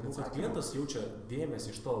pliusų, tiek atsakymų. Kad klientas jaučia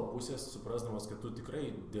dėmesį iš tavo pusės, suprasdamas, kad tu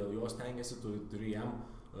tikrai dėl jo stengiasi, tu turi jam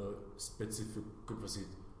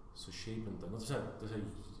sušeipintą.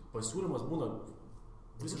 Pasiūlymas būna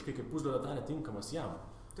visiškai kaip užduoda dalį tinkamas jam.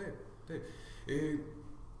 Taip.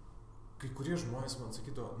 Kai kurie žmonės man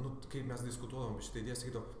sakydavo, kai mes diskutuodavom apie šitą idėją,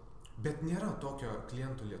 sakydavo, bet nėra tokio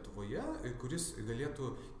kliento Lietuvoje, kuris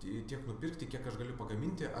galėtų tiek nupirkti, kiek aš galiu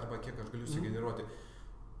pagaminti arba kiek aš galiu sugeneruoti.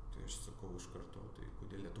 Tai aš sakau iš karto, tai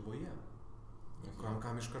kodėl Lietuvoje?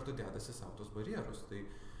 Kam iš karto dedasi savo tos barjerus? Tai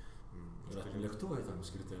lėktuvai tam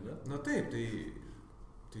skirti, ne? Na taip,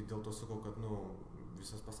 tai dėl to sakau, kad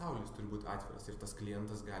visas pasaulis turi būti atviras ir tas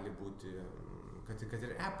klientas gali būti, kad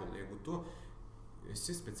ir Apple, jeigu tu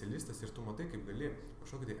esi specialistas ir tu matai, kaip gali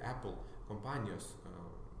kažkokį tai Apple kompanijos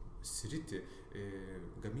sritį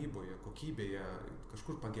gamyboje, kokybėje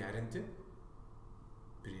kažkur pagerinti,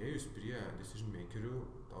 priėjus prie decision makerių,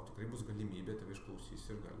 tau tikrai bus galimybė, tave išklausys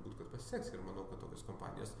ir gali būti, kad pasiseks. Ir manau, kad tokios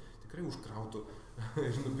kompanijos tikrai užkrautų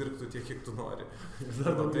ir nupirktų tiek, kiek tu nori. Ir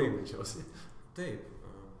dar daugiau greičiausiai. Taip.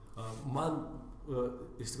 Man,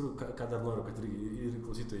 iš tikrųjų, ką dar noriu, kad ir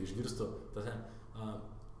klausytojai išgirstų,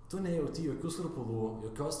 tu nejauti jokių skrupulų,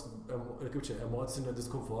 jokios emocinio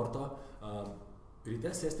diskomforto,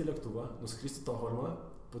 ryte sėsti lėktuvą, nuskristi Stokholmą,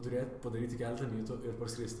 padaryti keletą mytų ir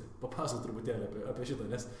parskristi. Papasakok truputėlį apie šitą,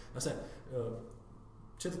 nes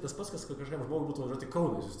čia tai tas pats, kas kažkam žmogui būtų važiuoti į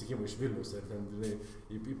Kauną į susitikimą iš Vilniaus ar ten,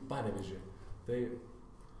 į Panevėžį. Tai...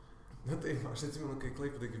 Na taip, aš atsimenu, kai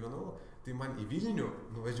Klaipėdoj gyvenau, tai man į Vilnių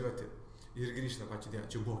nuvažiuoti ir grįžti tą pačią dieną.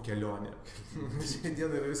 Čia buvo kelionė.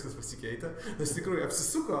 Šiandien yra viskas pasikeitę, nes tikrųjų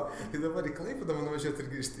apsisuko, tai dabar į Klaipėdą man nuvažiuoti ir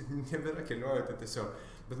grįžti. Nebėra kelionė, tai tiesiog.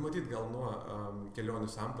 Bet matyt, gal nuo kelionių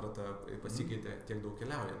samprata pasikeitė tiek daug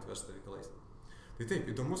keliaujant verslo reikalais. Tai taip,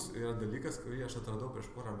 įdomus yra dalykas, kurį aš atradau prieš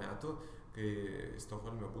porą metų, kai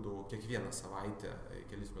Stokholme būdavo kiekvieną savaitę,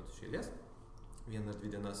 kelis metus iš eilės,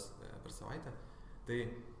 1-2 dienas per savaitę. Tai,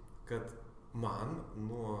 kad man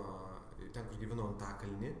nuo ten, kur gyvenau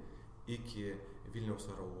Antakalnį, iki Vilniaus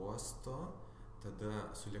oro uosto, tada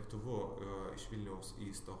su lėktuvu iš Vilniaus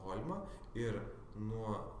į Stokholmą ir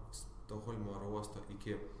nuo Stokholmo oro uosto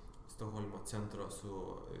iki Stokholmo centro su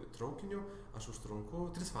traukiniu aš užtrunku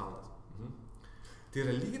 3 valandas. Tai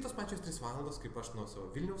yra lygiai tos pačios 3 valandos, kaip aš nuo savo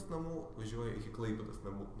Vilniaus namų važiuoju iki Klaipėdos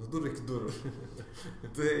namų, nuo durų iki durų.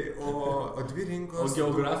 Tai, o 2 rinkos... O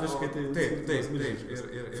geografiškai tai... Taip.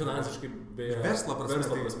 Ir finansiškai beje... Verslo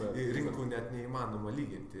prasme, tai rinkų net neįmanoma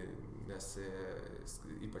lyginti, nes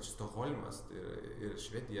ypač Stokholmas ir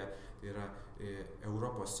Švedija tai yra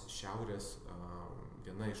Europos šiaurės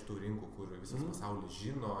viena iš tų rinkų, kur visas pasaulis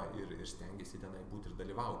žino ir stengiasi tenai būti ir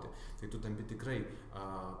dalyvauti. Tai tu tampi tikrai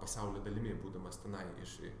pasaulio dalimi, būdamas tenai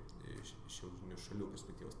iš šiaurinių šalių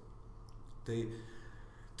perspektyvos. Tai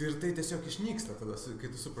tai tiesiog išnyksta tada, kai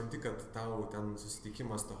tu supranti, kad tau ten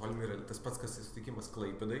susitikimas Stokholme yra tas pats, kas susitikimas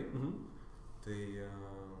Klaipėdai, tai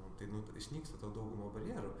išnyksta tau daugumo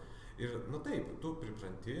barjerų. Ir, taip, tu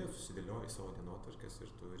pripranti, susidėlioji savo dienotvarkes ir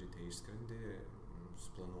tu ryte išskrendi,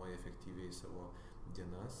 suplanuoji efektyviai savo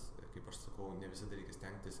dienas. Kaip aš sakau, ne visada reikia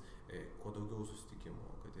stengtis kuo daugiau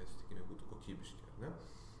susitikimų, kad tie susitikimai būtų kokybiški, ar ne?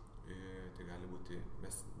 Tai gali būti,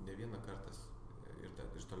 mes ne vieną kartą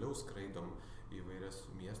ir toliau skraidom į įvairias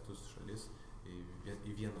miestus, šalis,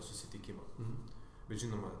 į vieną susitikimą. Bet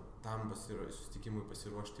žinoma, tam susitikimui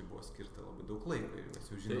pasiruošti buvo skirta labai daug laiko ir mes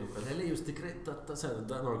jau žinom, kad... Realiai jūs tikrai,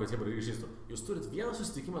 dar noriu, kad jie išžįstų, jūs turit vieną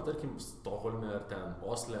susitikimą, tarkim, Stokholme ar ten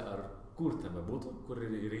Osle ar kur tame būtų, kur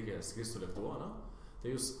reikia skristi lėktuvo, na?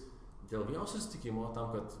 Tai jūs dėl vieno susitikimo,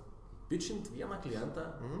 tam, kad pitchint vieną klientą,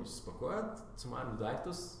 jūs spakuojat, sumarinat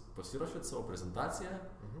daiktus, pasiruošėt savo prezentaciją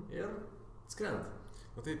ir skrendant.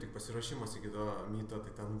 Na tai tik pasiruošimas iki to myto,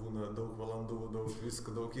 tai ten būna daug valandų, daug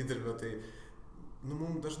visko, daug įdirbio, tai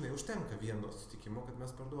mums dažnai užtenka vieno susitikimo, kad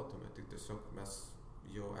mes parduotume. Tik tiesiog mes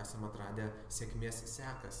jau esame atradę sėkmės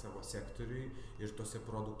seką savo sektoriui ir tose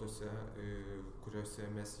produktuose, kuriuose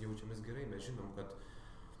mes jaučiamės gerai. Mes žinom, kad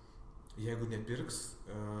jeigu nepirks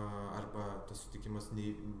arba tas susitikimas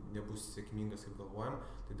nebus sėkmingas, kaip galvojam,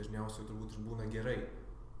 tai dažniausiai turbūt ir būna gerai.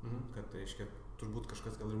 Kad tai reiškia, turbūt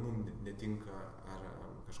kažkas gal ir mums netinka ar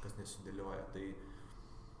kažkas nesudėlioja. Taip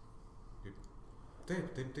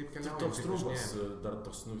keliauja. Toks trumpas dar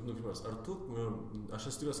toks nukrypimas. Ar tu, aš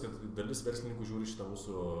esu tikras, kad dalis verslininkų žiūri šitą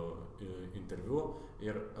mūsų interviu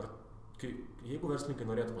ir ar jeigu verslininkai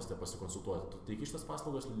norėtų pas tave pasikonsultuoti, tu teiki šitas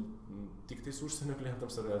paslaugas tik tais užsienio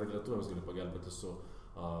klientams ar lietuviams gali pagelbėti su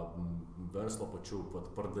verslo pačiu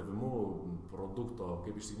pardavimu produkto,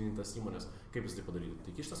 kaip išsigryninti tas įmonės, kaip jis tai padaryti.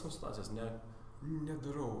 Teiki šitas konsultacijas, ne?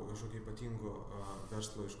 Nedarau kažkokio ypatingo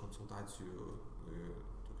verslo iš konsultacijų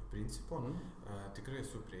tokio principo. Tikrai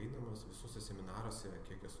esu prieinamas visuose seminaruose,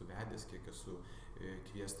 kiek esu vedęs, kiek esu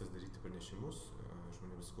kviestas daryti pranešimus.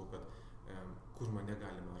 Žmonėms sakau, kad kur mane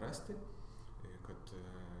galima rasti, kad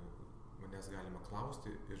manęs galima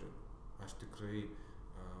klausti ir aš tikrai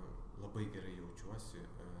labai gerai jaučiuosi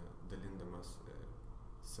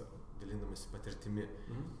dalindamas patirtimi,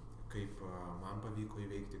 kaip man pavyko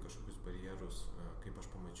įveikti kažkokius barjerus, kaip aš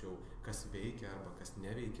pamačiau, kas veikia arba kas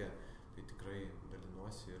neveikia, tai tikrai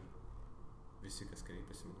dalinuosi ir visi, kas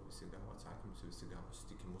kreipiasi, manau, visi gavo atsakymus, visi gavo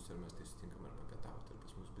susitikimus ir mes tai sutinkam arba pietauti ir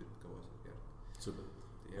pas mus birti kavos ir gerti. Super.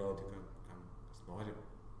 Tai jeigu tik kam kas nori,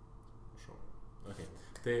 prašau. Okay.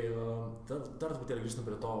 Tai dar truputėlį grįžtam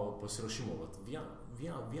prie to pasiruošimo.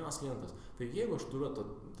 Vienas klientas. Tai jeigu aš turiu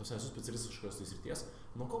tos esu specialistiškos srities,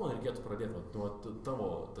 nuo ko man reikėtų pradėti? Nuo tavo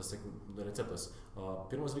tas receptas.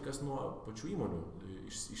 Pirmas dalykas nuo pačių įmonių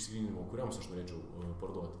išsigryninimo, kuriams aš norėčiau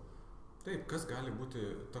parduoti. Taip, kas gali būti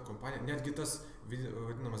ta kompanija, netgi tas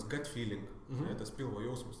vadinamas gut feeling, tas pilvo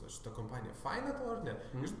jausmas, ta kompanija faina tau ar ne,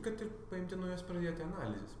 ir kad ir paimti nuo jos pradėti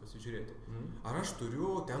analizės, pasižiūrėti. Ar aš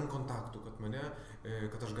turiu ten kontaktų,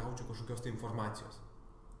 kad aš gaučiau kažkokios tai informacijos,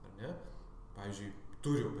 ar ne? Pavyzdžiui,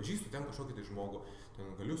 pažįstu ten kažkokį tai žmogų,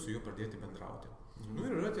 ten galiu su juo pradėti bendrauti.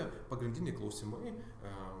 Ir yra tie pagrindiniai klausimai,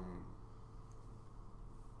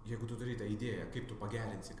 jeigu tu turi tą idėją, kaip tu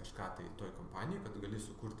pagerinsi kažką tai toj kompanijai, kad gali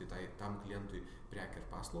sukurti tam klientui prekę ir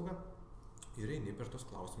paslaugą, ir eini per tos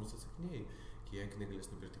klausimus atsakinėjai, kiek jinai galės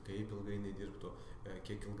nupirkti, kaip ilgai jinai dirbtų,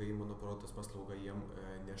 kiek ilgai mano produktas paslauga jiem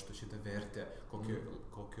neštų šitą vertę,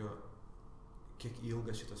 kiek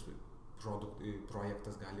ilgas šitas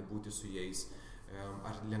projektas gali būti su jais,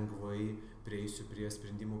 ar lengvai prieisiu prie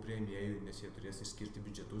sprendimų priėmėjų, nes jie turės išskirti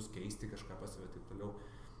biudžetus, keisti kažką pas save taip toliau.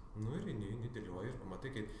 Ir eini dėlioji ir pamatai,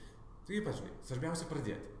 tai ypač, žinai, svarbiausia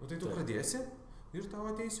pradėti. Tai tu pradėsi ir tau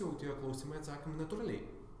ateis jau tie klausimai atsakymai natūraliai.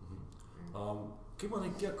 Kaip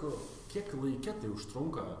manai, kiek laikė tai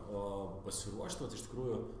užtrunka pasiruošti, iš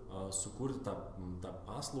tikrųjų sukurti tą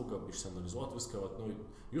paslaugą, išsianalizuoti viską,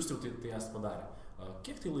 jūs jau tai esate padarę.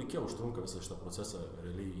 Kiek tai laikė užtrunka visą šitą procesą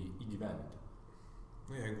realiai įgyvendinti?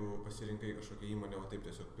 Jeigu pasirinkai kažkokią įmonę, o taip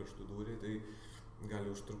tiesiog pirštų dūriai, tai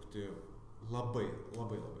gali užtrukti labai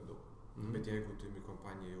daug. Bet jeigu tu imi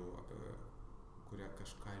kompaniją jau, apie kurią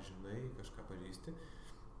kažką žinai, kažką pažįsti,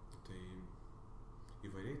 tai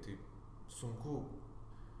įvairiai, tai sunku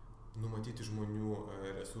numatyti žmonių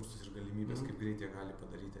resursus ir galimybės, kaip greit jie gali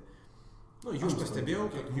padaryti. Aš pastebėjau,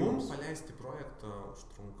 kad mums paleisti projektą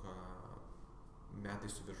užtrunka metai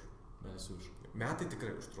su viršų. Metai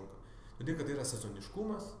tikrai užtrunka. Todėl, kad tai yra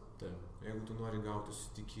sezoniškumas. Taip. Jeigu tu nori gauti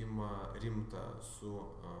susitikimą rimtą su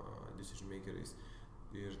decision makeriais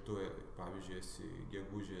ir tu, pavyzdžiui, esi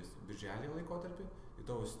gegužės birželį laikotarpį, tai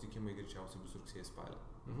tavo susitikimai greičiausiai bus rugsėjais spalį.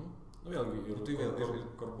 Vėlgi, ir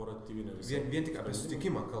korporatyvinė visą. Vien tik apie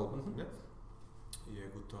susitikimą kalbant, ne?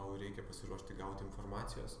 Jeigu tau reikia pasiruošti gauti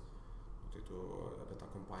informacijos, tai tu apie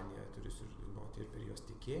tą kompaniją turi sužinoti ir per jos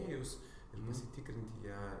tiekėjus, ir pasitikrinti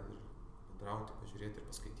ją, ir bendrauti, pažiūrėti ir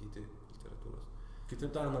paskaityti literatūros.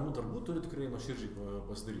 Kitaip tariant, namų darbų turi tikrai nuoširdžiai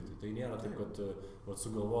pasidaryti. Tai nėra taip, kad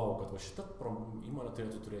sugalvojau, kad šita įmonė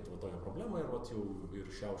turėtų turėti tokią problemą ir jau ir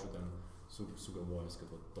šiaušiu ten sugalvojęs,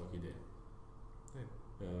 kad tokia idėja. Taip.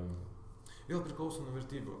 Vėl priklauso nuo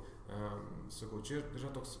vertybių. Sakau, čia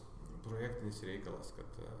yra toks projektinis reikalas,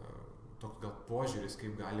 kad toks gal požiūris,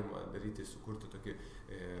 kaip galima daryti, sukurti tokį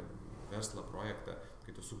verslą, projektą,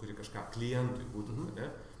 kai tu sukuri kažką klientui būtent, ne?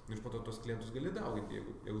 Ir po to tos klientus gali dauginti,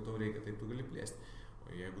 jeigu tau reikia, taip tu gali plėsti.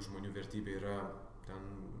 O jeigu žmonių vertybė yra ten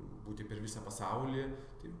būti per visą pasaulį,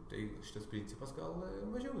 tai šitas principas gal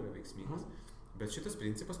mažiau yra veiksmingas. Bet šitas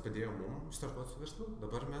principas padėjo mums startuoti su verslu.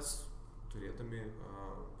 Dabar mes turėdami,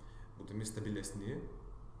 būdami stabilesni,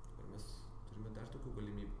 mes turime dar tokių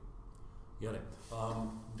galimybių. Gerai.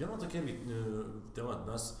 Viena tokia tema,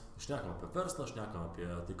 mes šnekam apie verslą, šnekam apie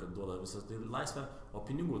tai, kad duoda visą tai laisvę, o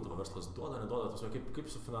pinigų tavo verslas duoda, neduoda, kaip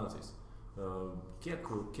su finansais. Kiek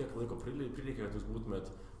laiko prireikia, kad jūs būtumėt,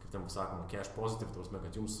 kaip ten pasakoma, cash positive,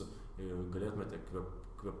 kad jums galėtumėte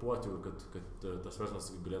kvėpuoti, kad tas verslas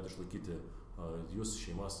galėtų išlaikyti jūs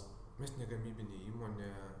šeimas? Mes negamybinė įmonė,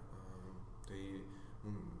 tai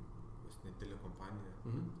mes nedidelė kompanija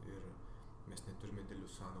ir mes neturime didelių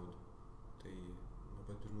sąnaudų. Tai nuo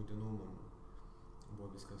pat pirmų dienų mums buvo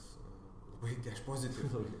viskas labai cash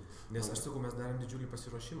positive. Nes aš sakau, mes darėm didžiulį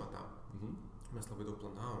pasiruošimą tam. Mes labai daug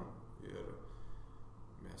planavom ir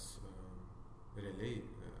mes realiai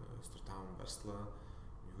startavom verslą,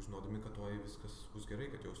 jau žinodami, kad toj viskas bus gerai,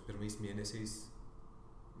 kad jau pirmais mėnesiais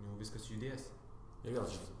jau viskas judės. Ir vėl,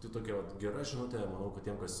 tai tokia gera žinutė, manau, kad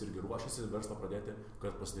tiem, kas irgi ruošiasi verslą pradėti,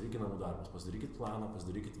 kad pasidarykit namų darbus, pasidarykit planą,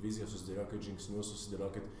 pasidarykit viziją, susidėliokit žingsnius,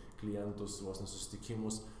 susidėliokit klientus, vos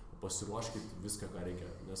nesusitikimus, pasiruoškit viską, ką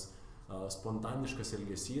reikia. Nes spontaniškas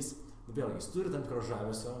elgesys, vėlgi, jis turi tam tikro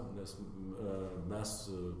žavesio, nes mes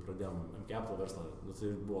pradėjom Kaip verslą,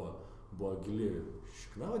 tai buvo gili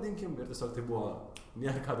šikna, vadinkim, ir tiesiog tai buvo,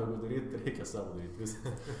 nėra ką daugiau daryti, reikia savo daryti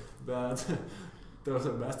viską. Bet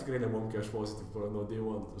mes tikrai nebuvom cash positive nuo day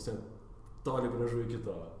one, toli gražu iki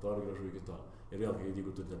to. Ir vėlgi,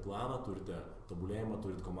 jeigu turite planą, turite tobulėjimą,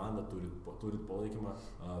 turite komandą, turite palaikymą,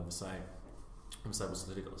 visai bus tas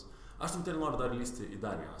reikalas. Aš truputėlį noriu dar lysti į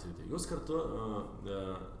dar vieną sritį. Jūs kartu,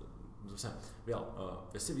 vėl,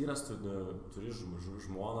 esi vyras, turi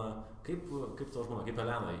žmoną, kaip tavo žmona, kaip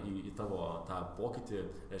Elena į tavo tą pokytį,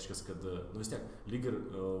 reiškia, kad, vis tiek, lyg ir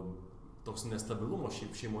toks nestabilumo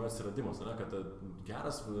šeimoje atsiradimas, kad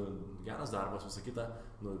geras darbas, visą kitą,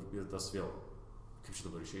 ir tas vėl, kaip šitą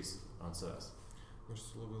dabar išeis ant savęs. Aš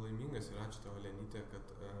esu labai laimingas ir ačiū tavo, Lenytė,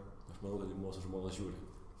 kad... Aš manau, kad mūsų žmonas žiūri.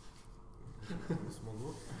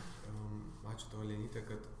 Smagu. Ačiū tavo, Lenytė,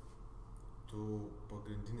 kad tu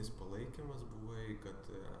pagrindinis palaikymas buvai,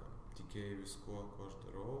 kad tikėjai viskuo, ko aš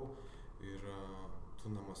darau, ir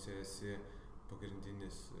tu namuose esi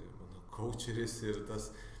pagrindinis mano coacheris ir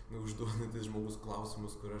tas užduodantis žmogus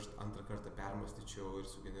klausimus, kur aš antrą kartą permąstyčiau ir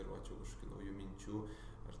sugeneruočiau kažkokių naujų minčių,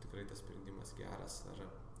 ar tikrai tas sprendimas geras, ar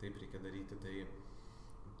taip reikia daryti. Tai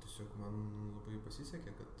tiesiog man labai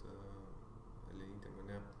pasisekė, kad Lenytė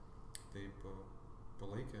mane taip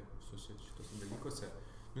palaikė visose šitose dalykuose.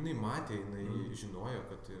 Jinai matė, jinai žinojo,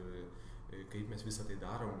 kad ir kaip mes visą tai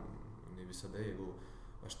darom, ne visada, jeigu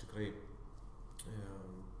aš tikrai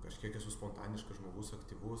kažkiek esu spontaniškas žmogus,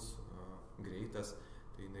 aktyvus, greitas,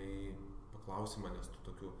 tai jinai paklausė manęs tų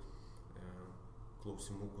tokių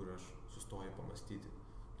klausimų, kur aš sustoju pamastyti.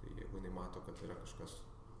 Tai jeigu jinai mato, kad yra kažkas,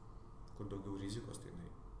 kur daugiau rizikos, tai jinai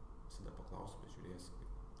visada paklausia, pažiūrės,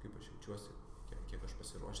 kaip aš jaučiuosi, kiek aš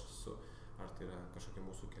pasiruošęs esu, ar tai yra kažkokia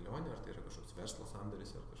mūsų kelionė, ar tai yra kažkoks verslo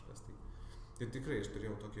sandoris, ar kažkas. Tai tikrai aš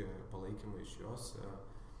turėjau tokį palaikymą iš jos.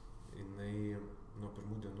 Jinai nuo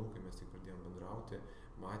pirmų dienų, kai mes tik pradėjom bendrauti,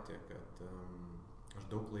 matė, kad aš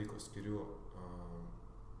daug laiko skiriu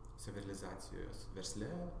savirealizacijos versle,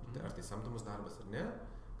 ar tai samdomas darbas ar ne,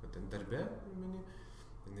 kad ten darbe,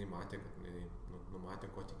 jinai matė, kad jinai numatė,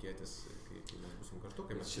 ko tikėtis, kai mes būsim kartu,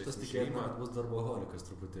 kai mes šitas tikėjimą, kad bus darboholikas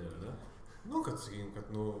truputėlį, ne? Kad, sakykim, kad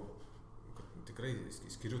tikrai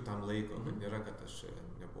skiriu tam laiko, kad nėra, kad aš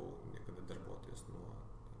nebuvau niekada darbuotojas nuo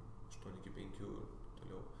 8 iki 5 ir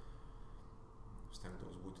toliau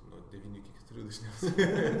stengdavos būti nuo 9 iki 4 dažniausiai.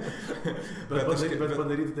 bet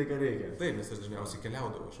padaryti tai, ką reikia. Taip, nes aš dažniausiai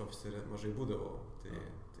keliaudavau, aš ofise mažai būdavau, tai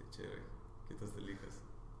čia yra kitas dalykas.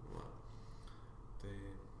 Tai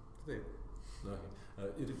taip.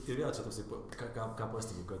 Ir vėl čia toksai, ką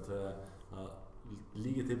pastebiu, kad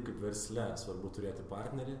lygiai taip kaip versle svarbu turėti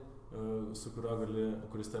partnerį, su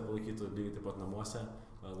kuris tave palaikytų, lygiai taip pat namuose,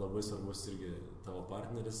 labai svarbus irgi tavo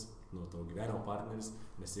partneris, tavo gyvenimo partneris,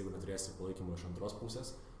 nes jeigu neturėsi palaikymo iš antros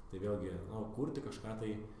pusės, tai vėlgi, kurti kažką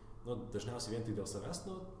tai, dažniausiai vien tik dėl savęs,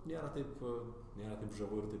 nėra taip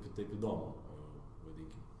žavu ir taip įdomu,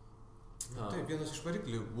 vadinkim. Taip, vienas iš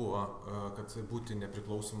variklių buvo, kad būti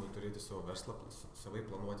nepriklausomai, turėti savo verslą, savai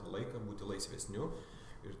planuoti laiką, būti laisvesniu,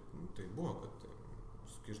 ir tai buvo, kad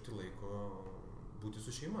skirti laiko būti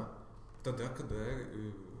su šeima, tada, kada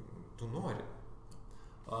tu nori.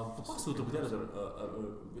 Papasakau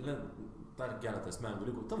truputėlį dar keletą asmeninių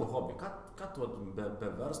dalykų. Tavo hobi, ką tu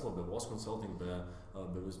be verslo, be vos consulting,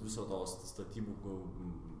 be viso to statybų,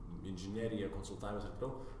 inžinerija, konsultavimas ir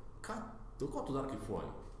toliau, dėl ko tu dar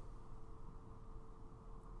kaifuoji?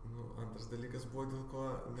 Antras dalykas buvo, dėl ko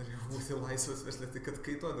norėjau būti laisvas versle, tai kad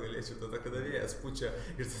kaituot galėčiau tada, kada vėjas pučia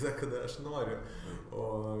ir tada, kada aš noriu, o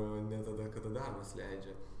ne tada, kada darbas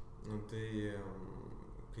leidžia. Tai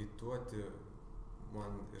kaituoti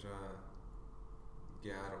man yra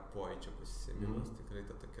gero pojūčio pasisėmimas, tikrai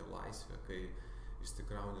ta tokia laisvė, kai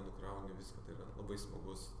išsikrauni, nukrauni viską, tai yra labai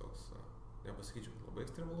smagus toks, nepasakyčiau, labai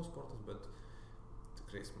ekstremalus sportas, bet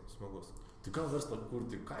tikrai smagus. Tai gal verslą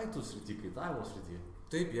kurti kaitų srity, kaitavimo srity?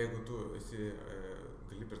 Taip, jeigu tu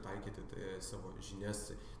gali pritaikyti savo žinias,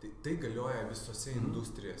 tai galioja visose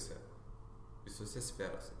industrijose, visose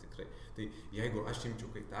sferose tikrai. Tai jeigu aš imčiau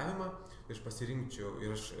kaitavimą, aš pasirinkčiau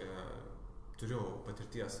ir aš turiu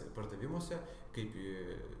patirties pardavimuose, kaip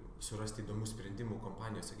surasti įdomių sprendimų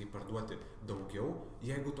kompanijose, kaip parduoti daugiau,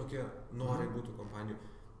 jeigu tokie norai būtų kompanijų,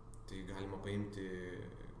 tai galima paimti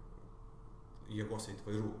jėgos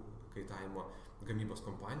aitvarų kaitavimo gamybos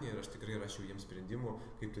kompaniją ir aš tikrai rašiau jiems sprendimų,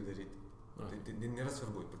 kaip tai daryti. Tai nėra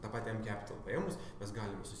svarbu. Ta pati M-Capital paėmus, mes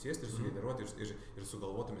galime susėsti ir sugeneruoti ir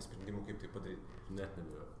sugalvotume sprendimų, kaip tai padaryti. Net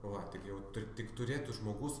nebijau. Tik turėtų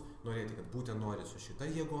žmogus norėti, kad būtent nori su šita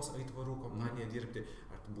jėgos aitvarų kompanija dirbti,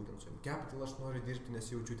 ar būtent su M-Capital aš noriu dirbti, nes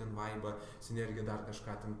jaučiu ten vaibą, sinergiją, dar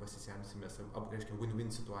kažką ten pasisemsimės, reiškia, win-win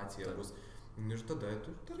situacija bus. Ir tada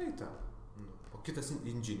tu darai tą. O kitas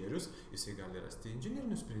inžinierius, jisai gali rasti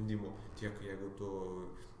inžinierinių sprendimų, tiek jeigu tu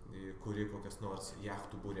kuri kokias nors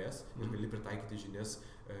jachtų būrės ir gali pritaikyti žinias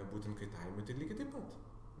būtent kaitavimui, tai lygiai taip pat.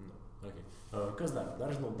 Okay. Kas dar?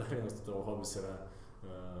 Dar žinau, dar vienas tavo hobis yra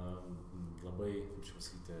labai, kaip čia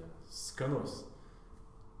pasakyti, skanus.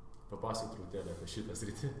 Papasakok truputėlį apie šitą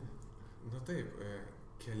sritį. Na taip,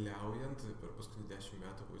 keliaujant per paskutinį 10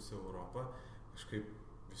 metų po visą Europą, kažkaip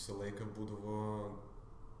visą laiką būdavo,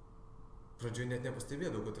 pradžioje net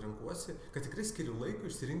nepastebėdavau, kad renkuosi, kad tikrai skiriu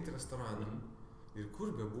laiko išsirinkti restoraną. Ir kur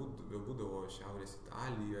bebūdavo Šiaurės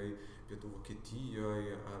Italijoje, Pietų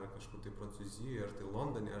Vokietijoje, ar kažkur tai Prancūzijoje, ar tai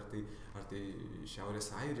Londone, ar tai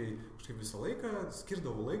Šiaurės Airijai, kažkaip visą laiką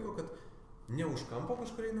skirdavau laiko, kad ne už kampo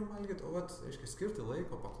kažkur einam valgyti, o reiškia skirti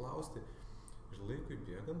laiko, paklausti. Ir laikui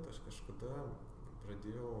bėgant aš kažkada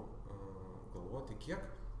pradėjau galvoti, kiek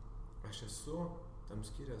aš esu tam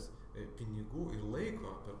skyręs pinigų ir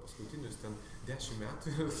laiko per paskutinius ten 10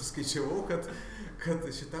 metų ir suskaičiavau, kad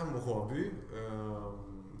šitam hobiui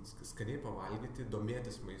skaniai pavalgyti,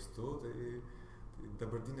 domėtis maistu, tai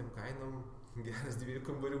dabartiniam kainom geras 2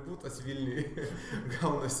 kambarių būtas Vilniuje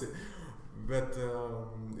gaunasi. Bet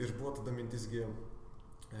ir buvo tada mintisgi,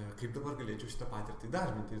 kaip dabar galėčiau šitą patirtį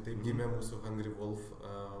darbinti. Ir taip gimė mūsų Hungry Wolf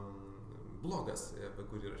blogas, apie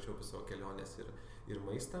kurį rašiau apie savo keliones ir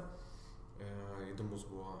maistą. Įdomus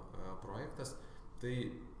buvo projektas, tai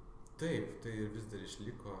taip, tai vis dar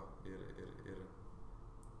išliko ir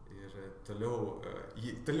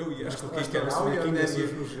toliau ieško, kai keliauja, nes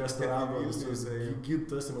už restoranų visus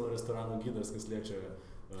gidas, mano restoranų gidas, kas liečia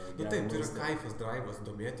taip, tai yra kaifas, draivas,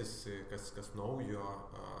 domėtis, kas naujo,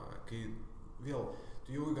 kai vėl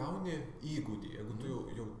tu jau gauni įgūdį, jeigu tu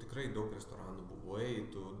jau tikrai daug restoranų buvai,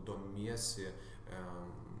 tu domiesi,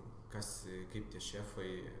 kaip tie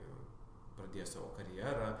šefai pradėjo savo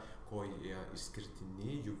karjerą, ko jie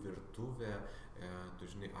išskirtiniai, jų virtuvė, tu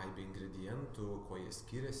žinai, aibė ingredientų, ko jie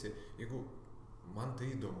skiriasi. Jeigu man tai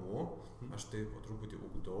įdomu, aš tai po truputį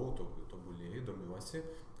ugdau, tobulėju, domiuosi,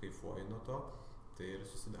 kaifuoju nuo to, tai ir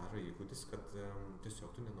susidaro įgūdis, kad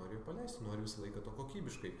tiesiog tu nenori jo paleisti, nori visą laiką to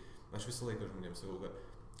kokybiškai. Aš visą laiką žmonėms sakau, kad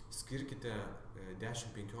skirkite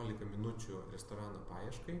 10-15 minučių restorano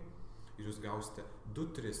paieškai ir jūs gausite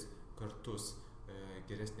 2-3 kartus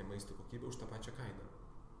geresnė maisto kokybė už tą pačią kainą.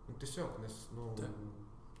 Tiesiog, nes,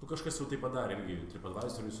 kažkas jau tai padarė, irgi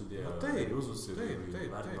TripAdvisor'ui sudėjo reviews ir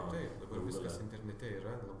vertino. Taip, dabar viskas internete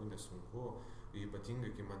yra, labai nesunku,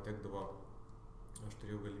 ypatingai, kai man tekdavo, aš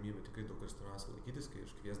turėjau galimybę tikrai daug restoranuose laikytis, kai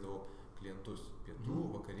aš kviesdavau klientus pietų,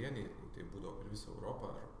 vakarieniai, tai būdavo per visą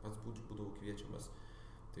Europą, ar pats būdavau kviečiamas.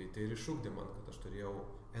 Tai ir išugdė man, kad aš turėjau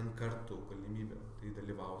N kartų galimybę tai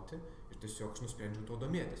dalyvauti ir tiesiog aš nusprendžiau to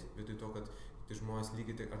domėtis. Vietoj to, kad tai žmonės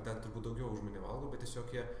lygiai, ar dar turbūt daugiau už mane valgo, bet tiesiog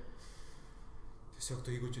jie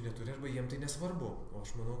to įgūdžių neturi arba jiem tai nesvarbu. O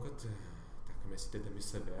aš manau, kad mes įdedami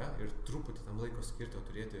save ir truputį tam laiko skirti, o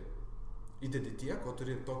įdedi tiek, o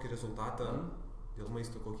turi tokį rezultatą dėl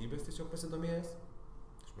maisto kokybės tiesiog pasidomėjęs.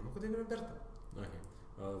 Aš manau, kad tai yra verta.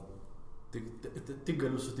 Tik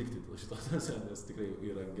galiu sutikti dėl šitos, nes tikrai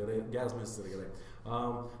yra gerai, geras maistas yra gerai.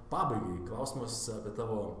 Pabaigai, klausimas apie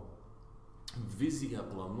tavo viziją,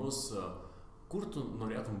 planus, kur tu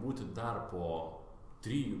norėtum būti dar po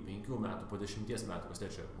 3-5 metų, po 10 metų, kas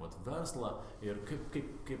liečia verslą ir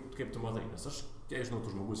kaip tu matai, nes aš, žinau,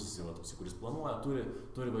 tu žmogus esi, kuris planuoja,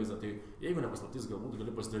 turi vaizdą, tai jeigu nepaslaptys, galbūt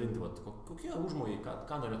gali pasidalinti, kokie užmojai,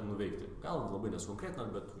 ką norėtum nuveikti. Gal labai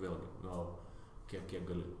nesukonkretinant, bet vėlgi, kiek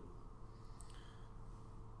gali.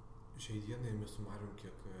 Šiai dienai mes su Marium,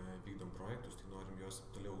 kiek vykdom projektus, tai norim juos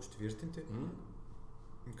toliau užtvirtinti,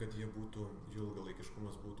 kad jie būtų, jų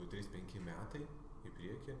ilgalaikiškumas būtų 3-5 metai į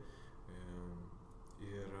priekį.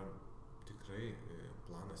 Ir tikrai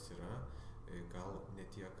planas yra gal ne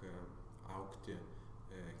tiek augti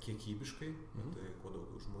kiekybiškai, kuo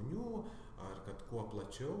daugiau žmonių, ar kad kuo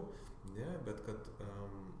plačiau, ne, bet kad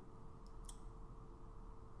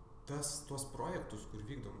tuos projektus, kur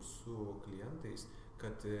vykdom su klientais,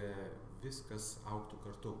 kad viskas augtų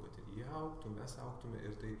kartu, kad ir jie augtų, mes augtume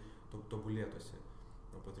ir tai tobulėtųsi.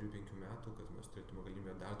 Po 3-5 metų, kad mes turėtume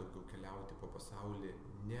galimybę dar daugiau keliauti po pasaulį,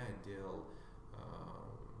 ne dėl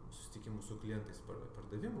susitikimų su klientais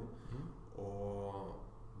pardavimų, o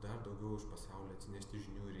dar daugiau iš pasaulio atsinešti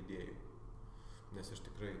žinių ir idėjų. Nes aš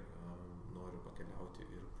tikrai noriu pakeliauti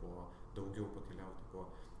ir daugiau pakeliauti po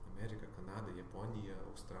Ameriką, Kanadą, Japoniją,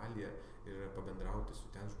 Australiją ir pabendrauti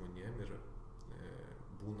su ten žmonėm ir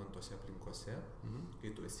būnant tose aplinkose,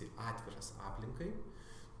 kai tu esi atviras aplinkai,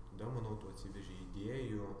 tada, manau, tu atsiveži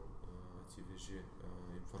idėjų, atsiveži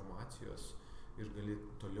informacijos ir gali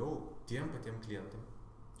toliau tiem patiem klientam,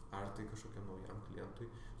 ar tai kažkokiam naujam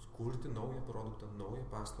klientui, kurti naują produktą, naują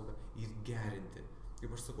paslaugą ir gerinti.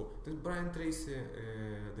 Kaip aš sakau, tai Brian Tracy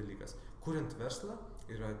dalykas. Kuriant verslą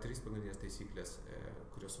yra 3 pagrindinės taisyklės,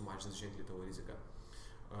 kurios sumažins ženkliai tavo riziką.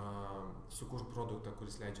 Sukurk produktą,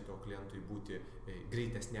 kuris leidžia tavo klientui būti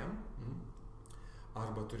greitesniam,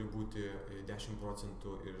 arba turi būti 10%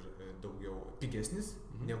 ir daugiau pigesnis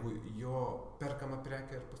negu jo perkama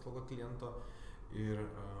prekė ar paslauga kliento ir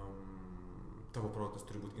tavo produktas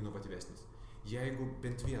turi būti inovatyvesnis. Jeigu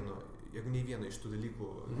nei vieno iš tų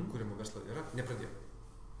dalykų kuriamo verslo yra, nepradėk.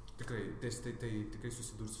 Tikrai, tai tikrai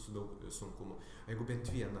susidursi su daug sunkumų. Jeigu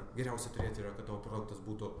bent vieną, geriausia turėti yra, kad tavo produktas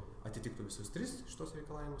atitiktų visus 3 šitos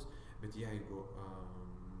reikalavimus, bet jeigu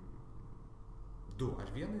 2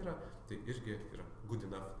 ar 1 yra, tai irgi yra good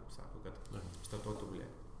enough, kaip sako, kad startuot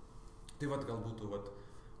tobulėti. Tai gal būtų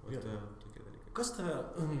tokie dalykai. Kas tave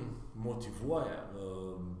motyvuoja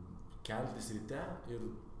keltis ryte ir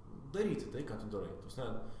daryti tai, ką tu darai?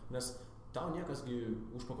 Nes tau niekasgi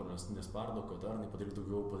užpakalio nespardo, kad Arnai padaryk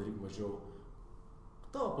daugiau, padaryk mažiau.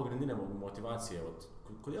 Tavo pagrindinė motyvacija,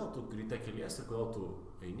 kodėl tu ryte keliesi ir kodėl tu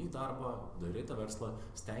eini į darbą, darai tą verslą,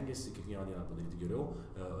 stengiasi kiekvieną dieną padaryti geriau,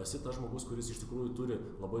 esi tas žmogus, kuris iš tikrųjų turi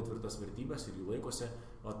labai tvirtas vertybės ir jų laikosi.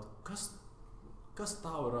 Kas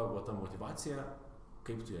tau yra ta motyvacija,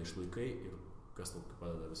 kaip tu ją išlaikai ir kas tau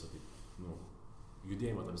padeda visą tai,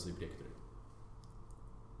 judėjimą tą visą į priekį turėti?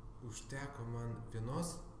 Užteko man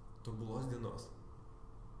vienos tobulos dienos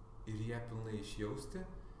ir ją pilnai išjausti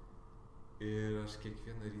ir aš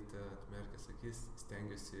kiekvieną rytą atmerkęs akis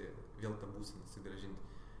stengiuosi vėl tą būseną sugrąžinti.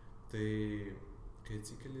 Tai kai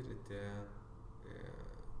atsikeli ryte,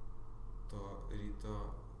 to ryto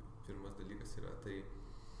pirmas dalykas yra tai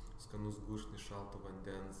skanus gurkšnis šalto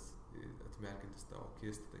vandens, atmerkiantis tavo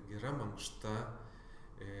akis, tada gera mankšta,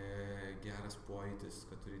 geras pojūtis,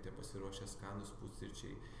 kad turite pasiruošę skanus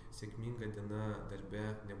pusryčiai, sėkminga diena darbe,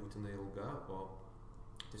 nebūtinai ilga, o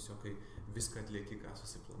tiesiog kai viską atlieki, ką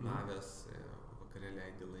susiplanavęs, vakare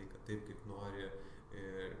leidi laiką taip, kaip nori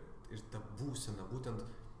ir ta būsena, būtent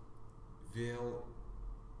vėl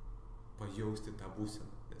pajausti tą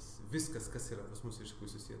būseną. Nes viskas, kas yra pas mus iš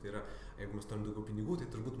tikrųjų susiję, tai yra, jeigu mes turim daugiau pinigų, tai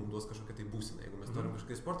turbūt mums duos kažkokią tai būseną. Jeigu mes turim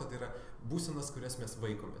kažkokį sportą, tai yra būsenas, kurias mes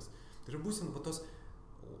vaikomės. Tai yra būsena, tos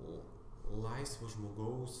laisvo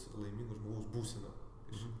žmogaus, laimingo žmogaus būsena.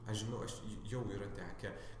 Aš žinau, jau yra tekę,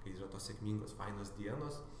 kai yra tos sėkmingos, fainos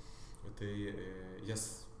dienos, tai jas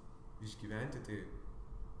išgyventi, tai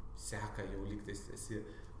seka jau lygtais esi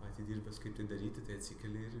atidirbęs, kaip tai daryti, tai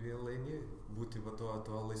atsikeli ir vėl eini, būti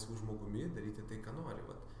to laisvų žmogumi, daryti tai, ką nori.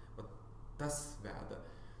 Tas veda,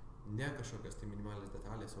 ne kažkokios tai minimalios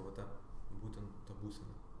detalės, o būtent ta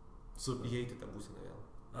būsena. Super. Įeiti tą būseną vėl.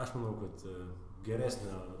 Aš manau, kad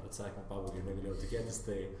geresnio atsakymą pabaigai negalėjau tikėtis,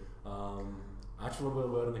 tai ačiū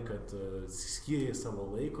labai, Arnai, kad skyrei savo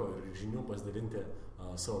laiko ir žinių pasidalinti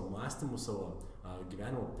savo mąstymu, savo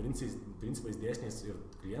gyvenimo principais, dėsniais ir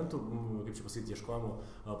klientų, kaip čia pasakyti, ieškojimo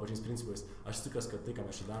pačiais principais. Aš tikiuosi, kad tai, ką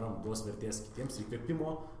mes čia darom, duos vertės kitiems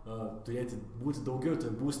įkvėpimo, būti daugiau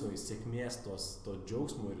ten būsenoj sėkmės, to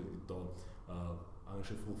džiaugsmo ir to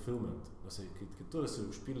angliškai fulfillment, kai tu esi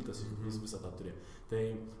užpildytas, visą tą turi. Tai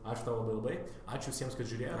ačiū tau labai. Ačiū visiems, kad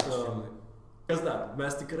žiūrėjote. Kas dar?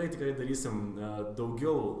 Mes tikrai darysim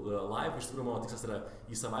daugiau live. Iš tikrųjų, mano tikslas yra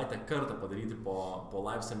į savaitę kartą padaryti po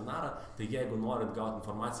live seminarą. Tai jeigu norit gauti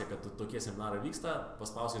informaciją, kad tokie seminarai vyksta,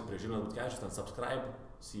 paspauskit prie Žilviną Butkevičių, ten subscribe,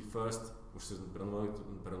 see first,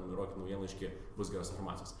 prenumeruokit naujienlaiškį, bus geros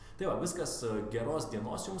informacijos. Tai viskas, geros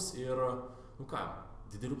dienos jums ir,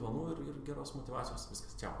 didelių planų ir geros motyvacijos.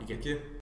 Viskas. Čiau. Iki.